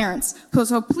our parents.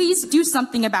 So please do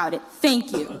something about it.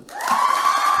 Thank you.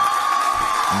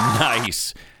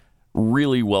 Nice.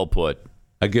 Really well put.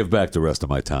 I give back the rest of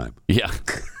my time. Yeah.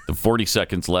 The 40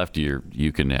 seconds left,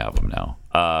 you can have them now.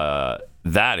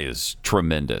 That is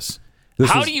tremendous.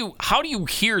 How do you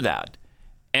hear that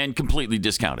and completely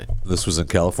discount it? This was in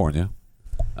California.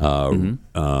 Martin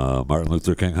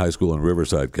Luther King High School in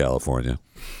Riverside, California.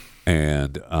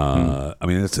 And I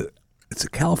mean, it's a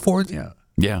California.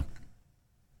 Yeah.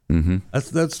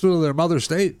 That's one of their mother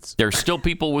states. There's still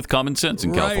people with common sense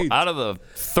in California. Out of the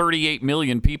 38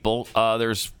 million people,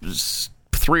 there's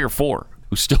 3 or 4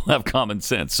 who still have common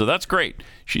sense. So that's great.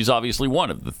 She's obviously one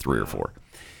of the 3 or 4.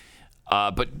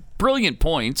 But brilliant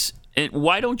points.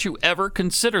 Why don't you ever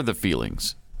consider the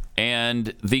feelings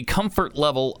and the comfort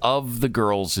level of the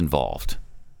girls involved?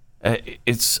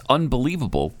 It's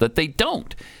unbelievable that they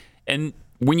don't. And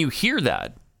when you hear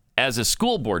that as a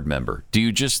school board member, do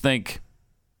you just think,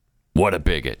 what a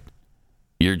bigot?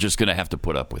 You're just going to have to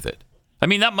put up with it. I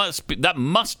mean, that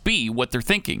must be what they're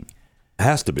thinking. It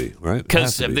has to be, right?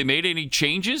 Because have they made any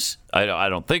changes? I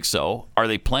don't think so. Are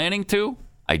they planning to?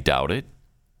 I doubt it.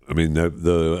 I mean,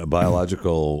 the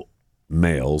biological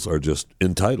males are just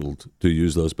entitled to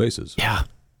use those spaces. Yeah.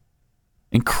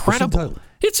 Incredible.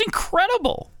 It's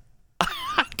incredible.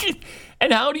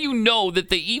 And how do you know that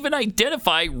they even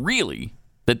identify really,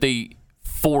 that they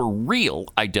for real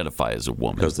identify as a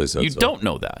woman? Because they said so. You don't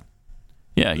know that.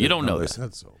 Yeah, you don't know that. They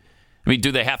said so. I mean,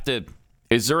 do they have to...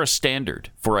 Is there a standard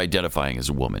for identifying as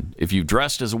a woman? If you've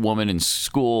dressed as a woman in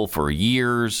school for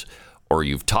years, or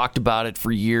you've talked about it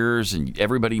for years, and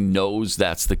everybody knows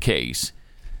that's the case,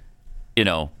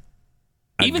 even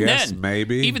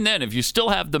then, if you still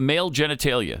have the male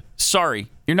genitalia,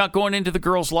 sorry, you're not going into the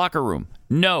girls' locker room.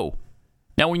 No.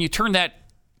 Now, when you turn that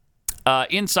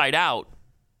inside out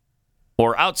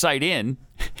or outside in,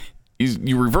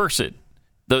 you reverse it,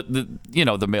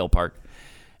 the male part.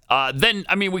 Then,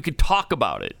 I mean, we could talk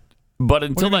about it. But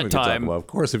until that time... Of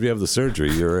course, if you have the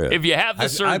surgery, you're in. If you have the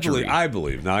surgery... I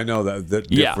believe. Now, I know that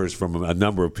differs from a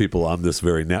number of people on this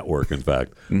very network, in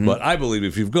fact. But I believe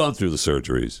if you've gone through the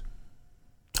surgeries...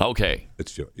 Okay.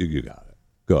 You got it.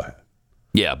 Go ahead.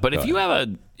 Yeah, but if you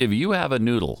have a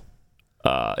noodle,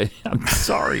 I'm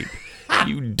sorry,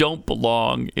 you don't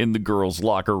belong in the girls'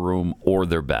 locker room or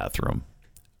their bathroom.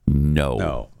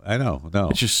 No, I know. No,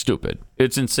 it's just stupid.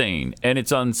 It's insane and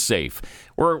it's unsafe.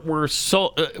 We're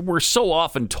so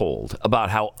often told about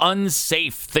how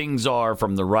unsafe things are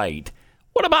from the right.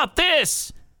 What about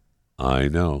this? I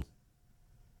know.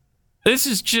 This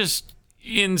is just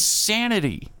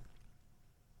insanity.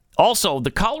 Also,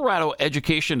 the Colorado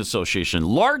Education Association,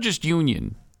 largest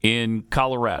union in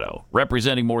Colorado,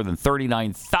 representing more than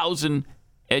 39,000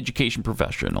 education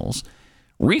professionals,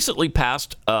 recently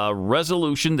passed a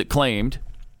resolution that claimed,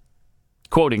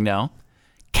 quoting now,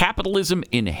 capitalism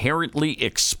inherently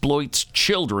exploits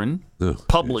children,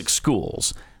 public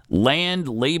schools, land,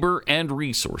 labor, and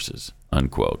resources,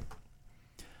 unquote.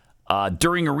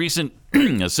 During a recent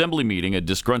assembly meeting, a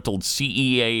disgruntled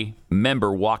CEA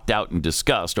member walked out in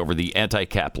disgust over the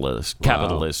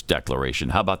anti-capitalist declaration.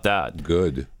 How about that?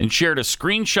 Good. And shared a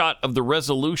screenshot of the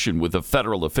resolution with a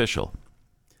federal official.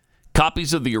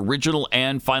 Copies of the original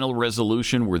and final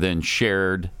resolution were then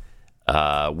shared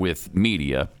with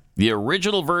media. The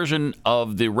original version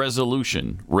of the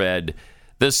resolution read,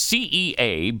 "The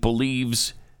CEA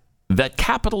believes that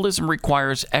capitalism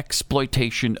requires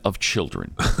exploitation of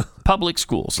children, public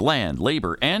schools, land,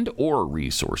 labor, and or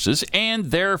resources, and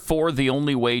therefore the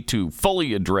only way to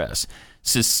fully address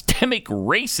systemic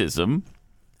racism,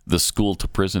 the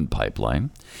school-to-prison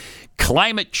pipeline,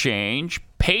 climate change,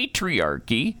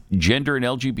 patriarchy, gender and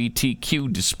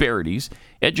LGBTQ disparities,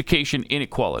 education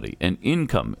inequality, and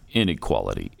income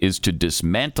inequality is to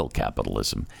dismantle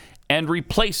capitalism and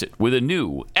replace it with a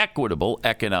new, equitable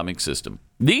economic system."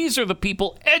 These are the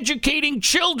people educating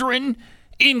children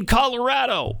in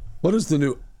Colorado. What is the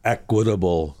new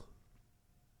equitable?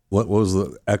 What was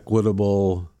the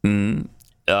equitable?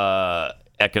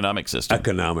 economic system.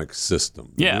 Economic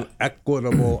system. Yeah.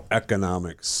 Equitable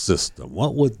economic system.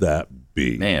 What would that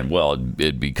be? Man, well,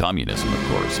 it'd be communism, of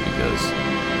course, because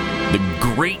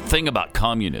the great thing about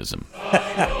communism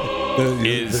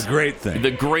is the great thing.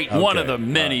 One of the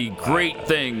many great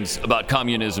things about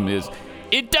communism is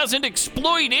it doesn't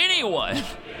exploit anyone.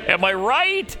 Am I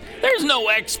right? There's no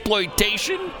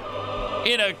exploitation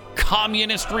in a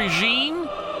communist regime.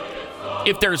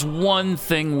 If there's one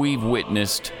thing we've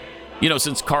witnessed,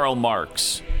 since Karl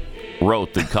Marx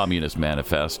wrote the Communist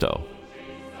Manifesto,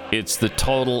 it's the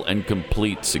total and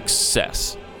complete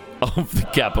success of the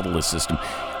capitalist system.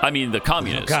 I mean, the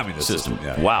communist system.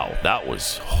 Yeah. Wow, that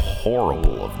was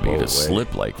horrible of me to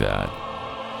slip like that.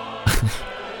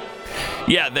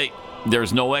 Yeah,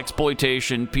 there's no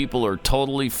exploitation. People are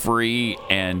totally free,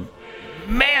 and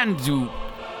man, do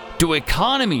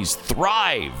economies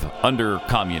thrive under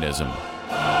communism.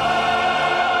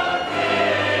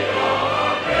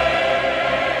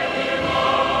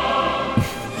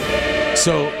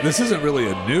 So this isn't really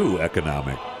a new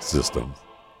economic system.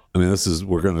 I mean,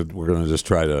 we're gonna just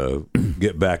try to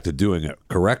get back to doing it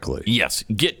correctly. Yes,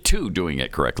 get to doing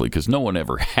it correctly, because no one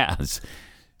ever has.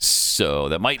 So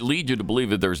that might lead you to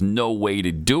believe that there's no way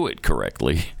to do it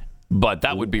correctly, but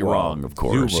that would be wrong, of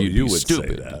course. You would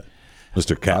stupid. say that,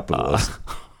 Mr. Capitalist.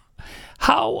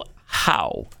 How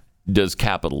does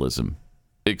capitalism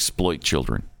exploit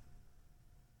children?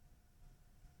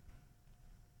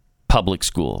 Public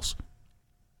schools,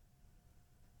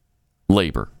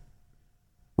 labor,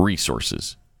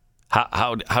 resources.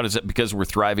 How does it? Because we're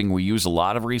thriving, we use a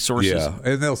lot of resources. Yeah,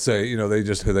 and they'll say, they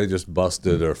just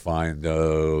busted or fined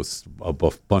a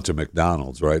bunch of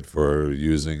McDonald's, right, for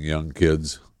using young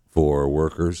kids for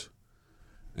workers.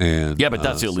 And yeah, but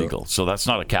that's illegal, so that's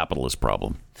not a capitalist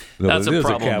problem. No, that's a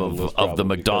problem capitalist of the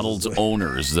McDonald's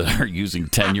owners that are using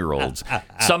 10-year-olds,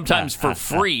 sometimes for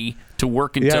free, to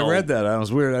work until... Yeah, I read that. I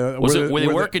was weird. Were they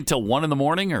work until 1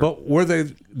 a.m? But were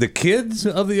they the kids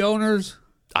of the owners?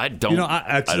 I don't.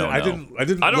 I don't know. I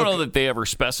didn't know that they ever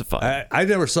specified. I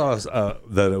never saw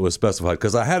that it was specified,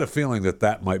 because I had a feeling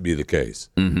that might be the case.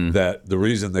 Mm-hmm. That the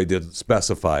reason they didn't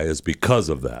specify is because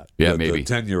of that. Yeah, that maybe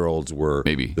the 10-year-olds were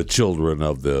the children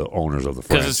of the owners of the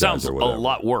franchise. Because it sounds a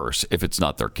lot worse if it's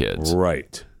not their kids,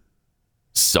 right?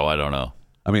 So I don't know.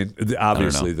 I mean,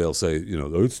 obviously they'll say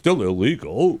it's still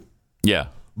illegal. Yeah,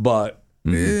 but.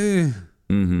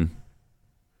 Mm-hmm.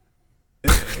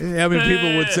 I mean,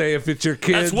 people would say if it's your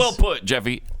kids. That's well put,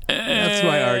 Jeffy. That's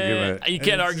my argument. You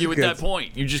can't argue with that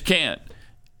point. You just can't.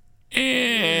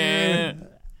 I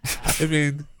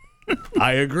mean,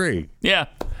 I agree. Yeah,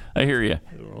 I hear you.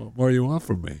 What more you want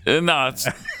from me? No,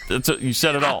 you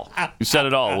said it all. You said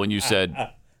it all when you said.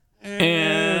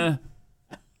 Let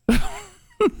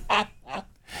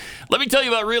me tell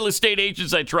you about Real Estate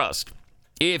Agents I Trust.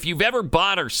 If you've ever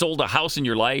bought or sold a house in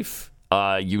your life,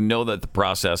 you know that the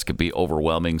process could be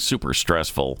overwhelming, super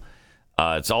stressful.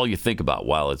 It's all you think about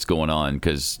while it's going on,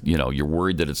 because you're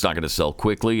worried that it's not going to sell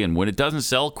quickly, and when it doesn't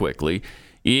sell quickly,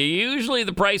 usually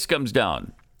the price comes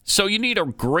down. So you need a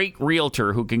great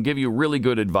realtor who can give you really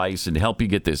good advice and help you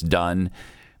get this done.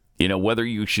 Whether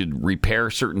you should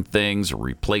repair certain things or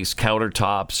replace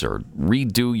countertops or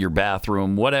redo your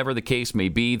bathroom, whatever the case may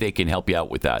be, they can help you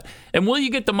out with that. And will you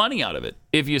get the money out of it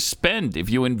if you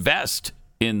invest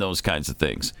in those kinds of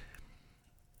things?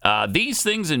 These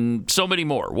things and so many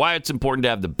more. Why it's important to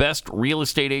have the best real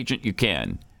estate agent you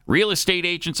can. Real Estate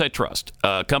Agents I Trust,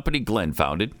 a company Glenn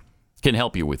founded, can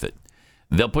help you with it.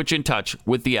 They'll put you in touch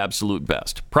with the absolute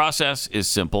best. Process is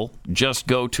simple. Just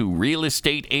go to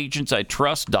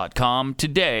realestateagentsitrust.com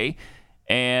today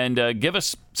and give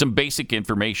us some basic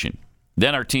information.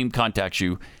 Then our team contacts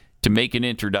you to make an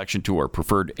introduction to our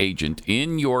preferred agent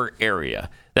in your area.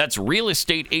 That's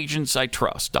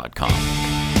realestateagentsitrust.com.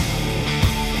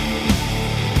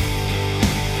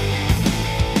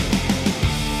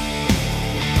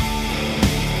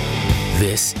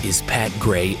 This is Pat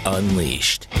Gray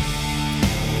Unleashed.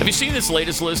 Have you seen this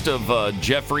latest list of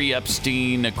Jeffrey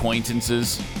Epstein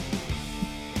acquaintances?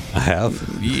 I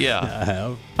have. Yeah. I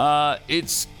have.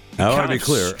 It's I want kind to be of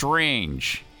clear.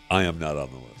 strange. I am not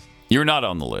on the list. You're not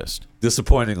on the list.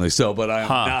 Disappointingly so, but I am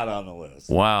not on the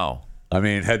list. Wow. I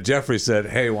mean, had Jeffrey said,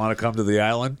 hey, want to come to the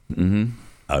island? Mm-hmm.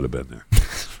 I'd have been there.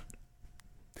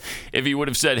 If he would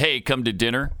have said, hey, come to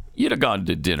dinner, you'd have gone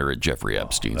to dinner at Jeffrey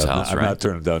Epstein's house, I'm right? not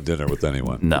turning down dinner with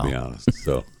anyone, No. to be honest.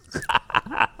 So,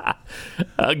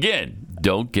 again,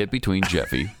 don't get between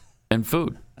Jeffy and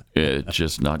food. It's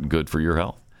just not good for your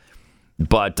health.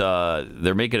 But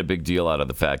they're making a big deal out of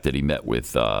the fact that he met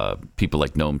with people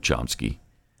like Noam Chomsky.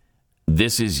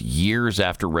 This is years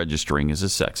after registering as a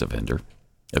sex offender.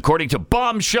 According to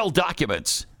bombshell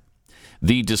documents,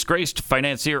 the disgraced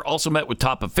financier also met with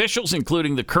top officials,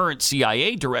 including the current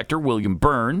CIA director, William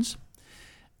Burns.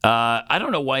 I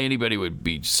don't know why anybody would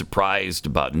be surprised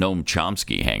about Noam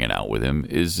Chomsky hanging out with him.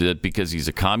 Is it because he's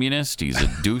a communist? He's a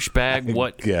douchebag?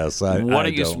 What? Yes.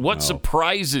 What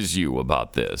surprises you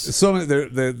about this? So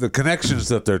the connections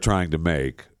that they're trying to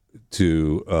make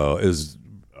to is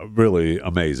really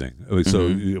amazing. I mean, so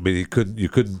you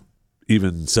couldn't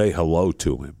even say hello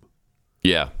to him.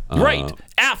 Yeah. Right.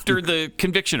 After the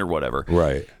conviction or whatever.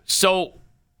 Right. So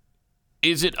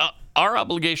is it our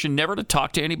obligation never to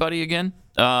talk to anybody again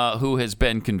who has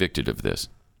been convicted of this?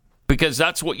 Because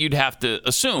that's what you'd have to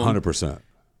assume. 100%.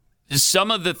 Some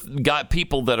of the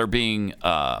people that are being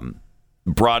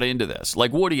brought into this,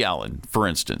 like Woody Allen, for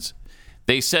instance,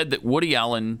 they said that Woody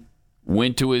Allen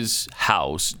went to his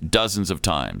house dozens of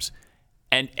times,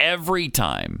 and every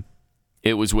time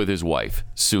it was with his wife,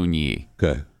 Soon Yi.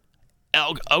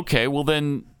 Okay, well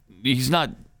then he's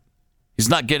not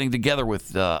getting together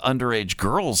with underage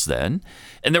girls then,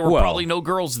 and there were probably no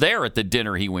girls there at the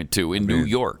dinner he went to in New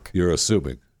York. You're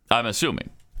assuming. I'm assuming.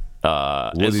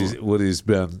 Woody's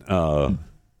been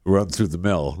run through the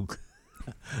mill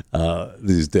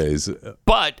these days.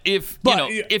 But if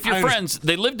your friends,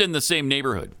 they lived in the same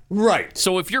neighborhood. Right.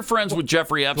 So if you're friends with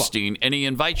Jeffrey Epstein and he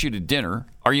invites you to dinner,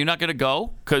 are you not going to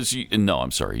go? Because no,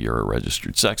 I'm sorry, you're a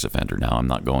registered sex offender now. I'm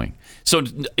not going. So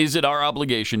is it our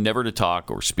obligation never to talk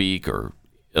or speak or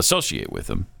associate with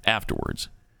him afterwards?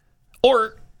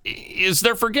 Or is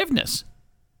there forgiveness?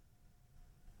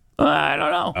 I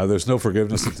don't know. There's no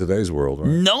forgiveness in today's world, right?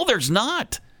 No, there's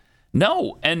not.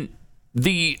 No, and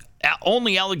the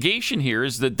only allegation here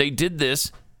is that they did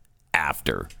this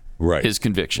after his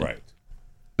conviction. Right.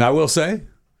 Now, I will say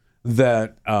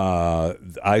that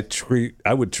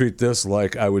I would treat this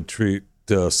like I would treat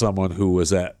someone who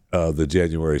was at the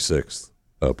January 6th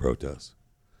protest.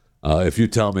 If you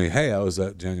tell me, hey, I was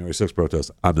at January 6th protest,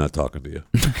 I'm not talking to you.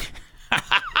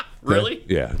 Really?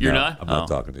 Yeah. You're not? I'm not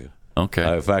talking to you.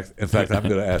 Okay. In fact, I'm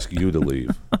going to ask you to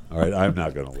leave. All right? I'm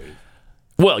not going to leave.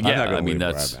 Well, yeah, I mean,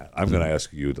 that's... I'm going to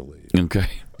ask you to leave. Okay.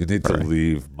 You need to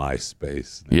leave my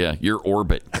space. Yeah, your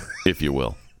orbit, if you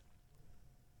will.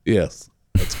 Yes,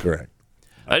 that's correct.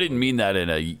 I didn't mean that in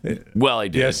a... Well, I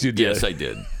did. Yes, you did. Yes, I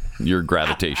did. Your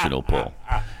gravitational pull.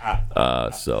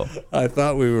 So I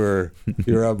thought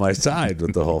you're on my side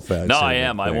with the whole fat No, shaming I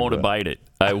am. I won't abide it.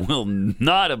 I will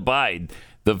not abide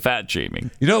the fat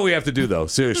shaming. You know what we have to do, though?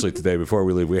 Seriously, today, before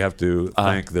we leave, we have to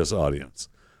thank this audience.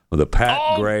 The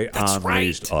Pat Gray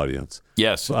Unleashed audience.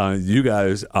 Yes. You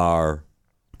guys are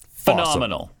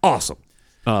phenomenal. Awesome.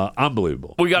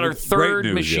 Unbelievable. We got our third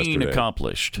machine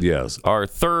accomplished. Yes. Our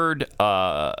third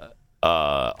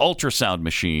ultrasound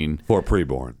machine. For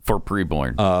preborn.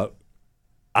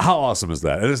 How awesome is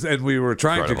that? And we were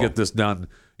trying to get this done,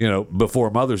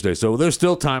 before Mother's Day. So there's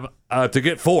still time to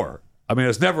get 4. I mean,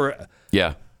 it's never...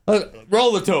 Yeah.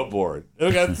 Roll the tote board.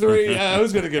 We got 3.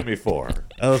 Who's going to give me 4?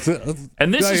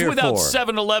 And this is without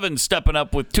 7-Eleven stepping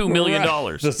up with $2 million.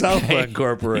 The Southland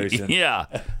Corporation. Yeah.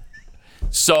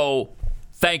 So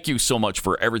thank you so much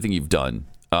for everything you've done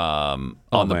on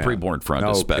the preborn front,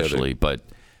 especially. Kidding.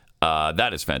 But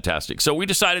that is fantastic. So we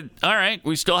decided, all right,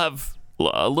 we still have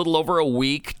a little over a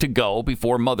week to go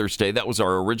before Mother's Day. That was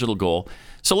our original goal.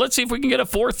 So let's see if we can get a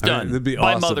 4th done it'd be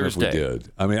by awesome Mother's if we Day.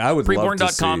 Did. I mean, I would love to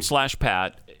see...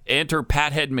 Preborn.com/Pat. Enter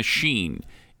Pathead Machine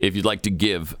if you'd like to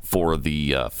give for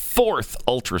the 4th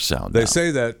ultrasound. They say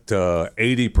that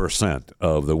 80%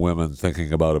 of the women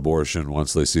thinking about abortion,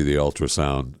 once they see the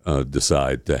ultrasound,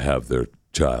 decide to have their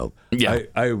child. Yeah.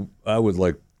 I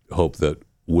would hope that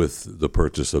with the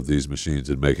purchase of these machines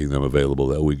and making them available,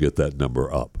 that we get that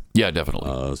number up. Yeah,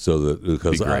 definitely. So that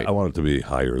because I want it to be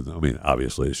higher.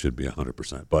 Obviously it should be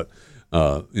 100%, but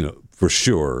for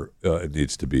sure it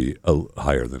needs to be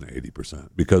higher than 80%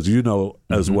 because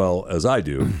as well as I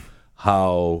do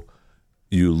how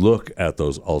you look at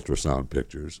those ultrasound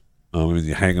pictures.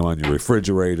 You hang them on your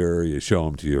refrigerator, you show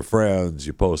them to your friends,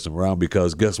 you post them around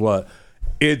because guess what?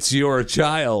 It's your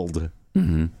child.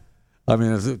 Mm-hmm. I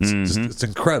mean, it's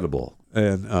incredible,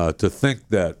 and to think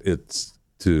that it's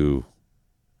to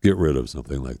get rid of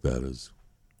something like that it's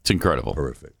incredible,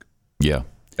 horrific. Yeah.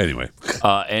 Anyway,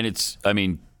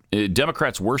 and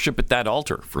Democrats worship at that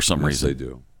altar for some reason.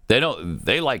 They do.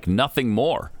 They like nothing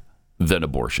more than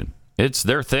abortion. It's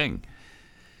their thing.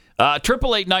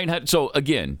 888-900. So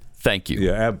again, thank you.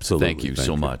 Yeah, absolutely. Thank you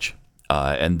so much.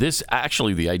 And this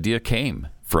actually, the idea came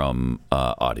from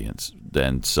audience,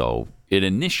 and so it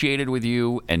initiated with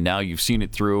you, and now you've seen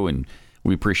it through, and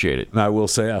We appreciate it. And I will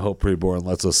say, I hope Preborn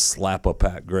lets us slap a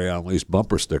Pat Gray Unleashed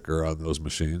bumper sticker on those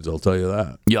machines. I'll tell you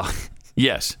that. Yeah.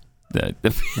 Yes. That'd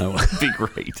be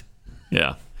great.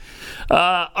 Yeah.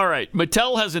 All right.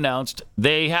 Mattel has announced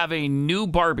they have a new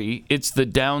Barbie. It's the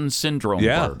Down syndrome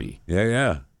Barbie.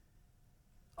 Yeah.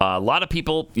 A lot of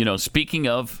people, speaking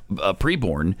of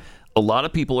preborn, a lot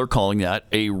of people are calling that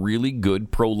a really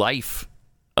good pro-life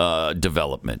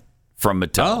development from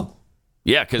Mattel. Oh.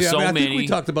 Yeah, because I think we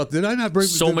talked about. Did I not bring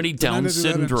many Down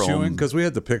syndrome? Because we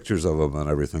had the pictures of them and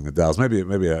everything. The Downs.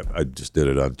 Maybe I just did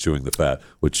it on Chewing the Fat,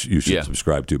 which you should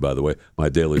subscribe to, by the way, my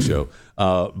daily show.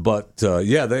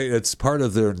 It's part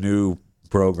of their new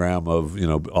program of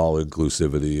all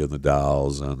inclusivity in the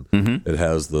dolls, and it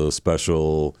has the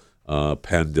special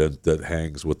pendant that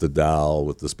hangs with the doll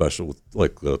with the special,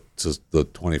 like the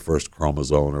 21st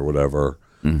chromosome or whatever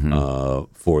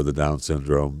for the Down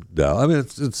syndrome doll. I mean,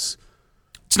 it's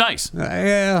nice.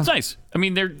 Yeah. It's nice. I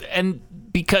mean,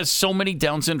 because so many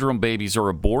Down syndrome babies are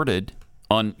aborted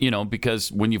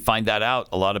because when you find that out,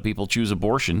 a lot of people choose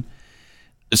abortion.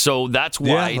 So that's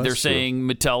why they're saying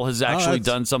Mattel has actually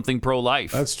done something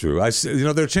pro-life. That's true.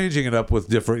 They're changing it up with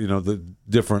different, the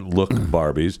different look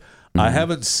Barbies. I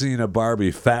haven't seen a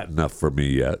Barbie fat enough for me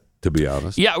yet, to be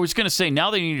honest. Yeah, I was going to say,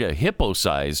 now they need a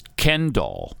hippo-sized Ken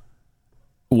doll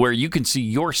where you can see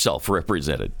yourself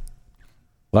represented.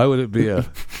 Why would it be a?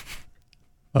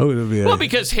 Well,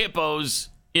 because hippos,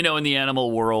 in the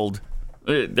animal world,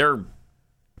 they're.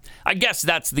 I guess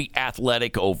that's the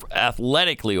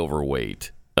athletically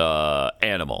overweight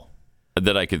animal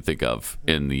that I can think of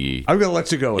in the. I'm going to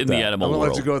let you go with that. The animal I'm world.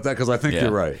 Going to let you go with that because I think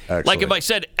you're right. Actually, like if I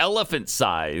said elephant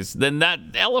size, then that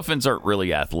elephants aren't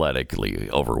really athletically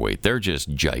overweight. They're just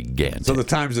gigantic. So the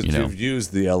times that you've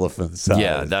used the elephant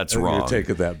size, that's wrong. You're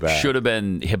taking that back. Should have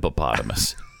been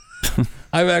hippopotamus.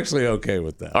 I'm actually okay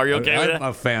with that. Are you okay with that? I'm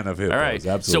a fan of hippos. All right.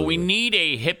 Absolutely. So we need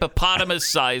a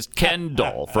hippopotamus-sized Ken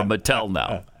doll from Mattel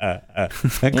now.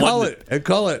 And call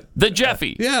it the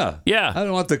Jeffy. Yeah. I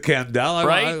don't want the Ken doll.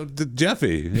 I want the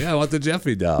Jeffy. Yeah, I want the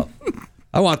Jeffy doll.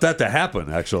 I want that to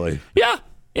happen, actually. Yeah.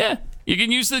 You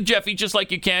can use the Jeffy just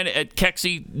like you can at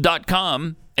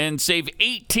Kexi.com and save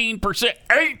 18%.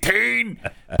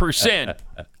 18%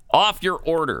 off your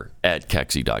order at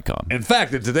Kexi.com. In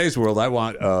fact, in today's world, I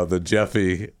want the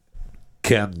Jeffy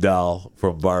Ken doll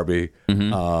from Barbie.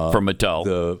 From Mattel.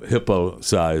 The hippo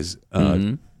size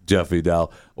Jeffy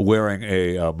doll wearing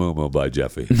a muumuu by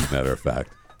Jeffy, as a matter of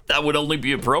fact. That would only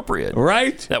be appropriate.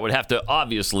 Right? That would have to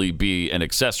obviously be an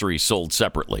accessory sold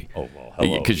separately. Oh, well,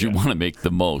 hello. Because you want to make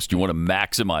the most. You want to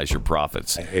maximize your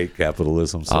profits. I hate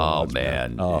capitalism so much.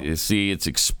 Man. You see, it's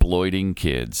exploiting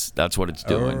kids. That's what it's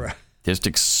doing. Right. Just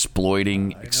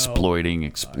exploiting. That's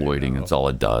all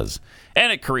it does.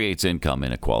 And it creates income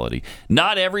inequality.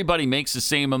 Not everybody makes the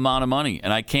same amount of money,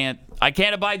 and I can't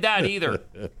abide that either.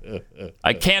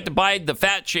 I can't abide the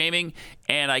fat shaming,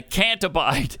 and I can't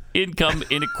abide income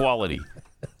inequality.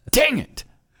 Dang it.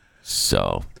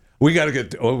 So we got to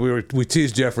get. We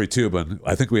teased Jeffrey Toobin.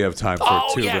 I think we have time for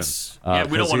Toobin. Yes.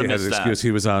 We don't want to miss that. Excuse.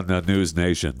 He was on News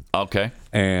Nation. Okay.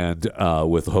 And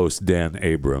with host Dan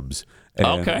Abrams.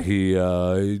 And he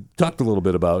talked a little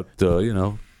bit about,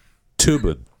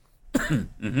 Toobin.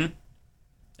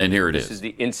 And here it is. This is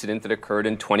the incident that occurred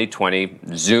in 2020.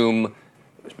 Zoom,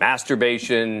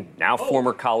 masturbation. Now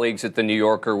former colleagues at The New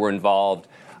Yorker were involved,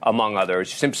 among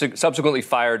others. Subsequently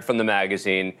fired from the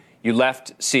magazine. You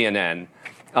left CNN.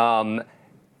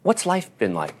 What's life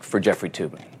been like for Jeffrey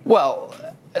Toobin? Well,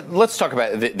 let's talk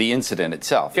about the incident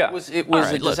itself. Yeah. It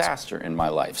was a disaster in my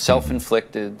life.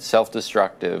 Self-inflicted,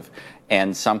 self-destructive,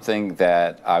 and something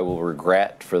that I will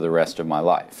regret for the rest of my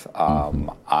life.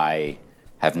 I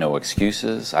have no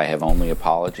excuses. I have only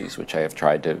apologies, which I have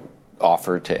tried to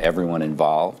offer to everyone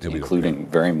involved, including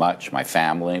very much my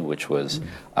family, which was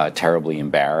terribly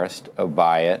embarrassed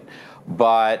by it.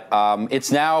 But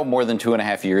it's now more than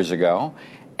 2.5 years ago,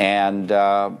 and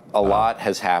a lot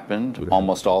has happened,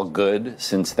 almost all good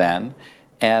since then.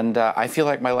 And I feel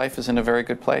like my life is in a very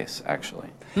good place, actually.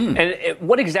 And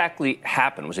what exactly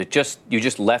happened? Was it just you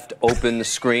just left open the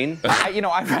screen?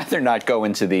 I'd rather not go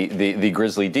into the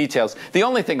grisly details. The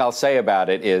only thing I'll say about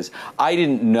it is I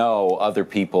didn't know other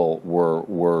people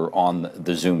were on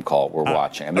the Zoom call we're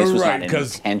watching. And this was not an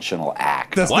intentional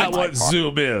act. That's not what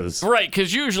Zoom is. Right,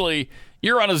 because usually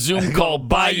you're on a Zoom call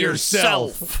by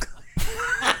yourself.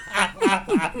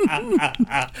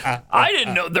 I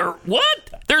didn't know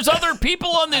there's other people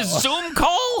on this Zoom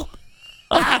call?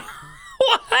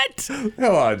 What?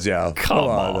 Come on, Joe. Come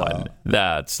on.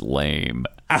 That's lame.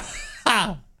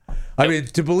 I mean,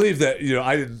 to believe that,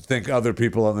 I didn't think other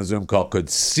people on the Zoom call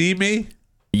could see me.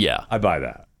 Yeah. I buy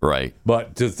that. Right.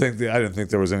 But to think that I didn't think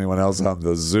there was anyone else on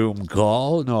the Zoom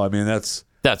call. No, I mean that's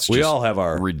we just all have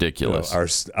our ridiculous,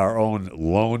 our own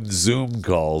lone Zoom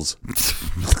calls.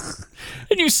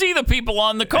 And you see the people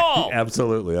on the call.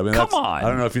 Absolutely. I mean, come on. I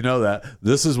don't know if you know that.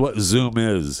 This is what Zoom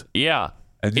is. Yeah.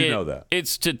 And you know that.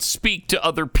 It's to speak to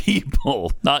other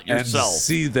people, not yourself. And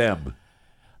see them.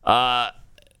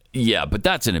 Yeah, but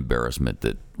that's an embarrassment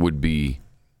that would be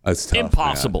tough,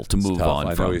 impossible to move on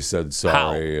I from. know he said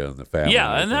sorry and the family.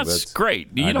 Yeah, and that's great.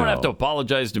 You don't have to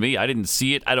apologize to me. I didn't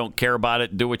see it. I don't care about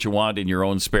it. Do what you want in your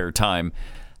own spare time.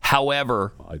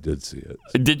 However, I did see it.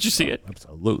 Did you see it?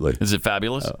 Absolutely. Is it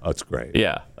fabulous? That's great.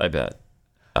 Yeah, I bet.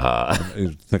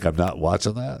 You think I'm not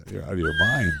watching that? You're out of your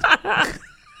mind.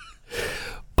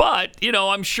 But,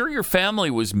 I'm sure your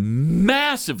family was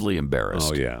massively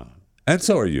embarrassed. Oh, yeah. And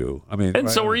so are you. I mean, and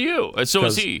so are you. And so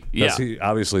is he. Yeah. Because he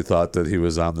obviously thought that he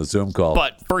was on the Zoom call.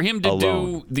 But for him to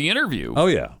alone. do the interview. Oh,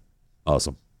 yeah.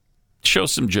 Awesome. Show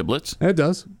some giblets. It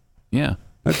does. Yeah.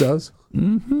 It does.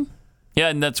 Mm-hmm. Yeah,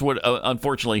 and that's what,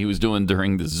 unfortunately, he was doing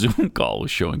during the Zoom call,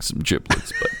 was showing some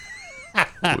giblets.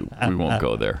 But we won't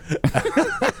go there.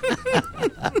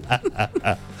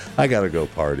 I got to go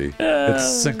party.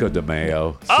 It's Cinco de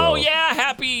Mayo. So oh, yeah.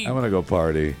 Happy. I'm going to go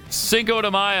party. Cinco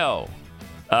de Mayo.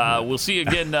 We'll see you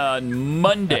again on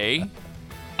Monday.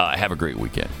 Have a great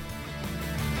weekend.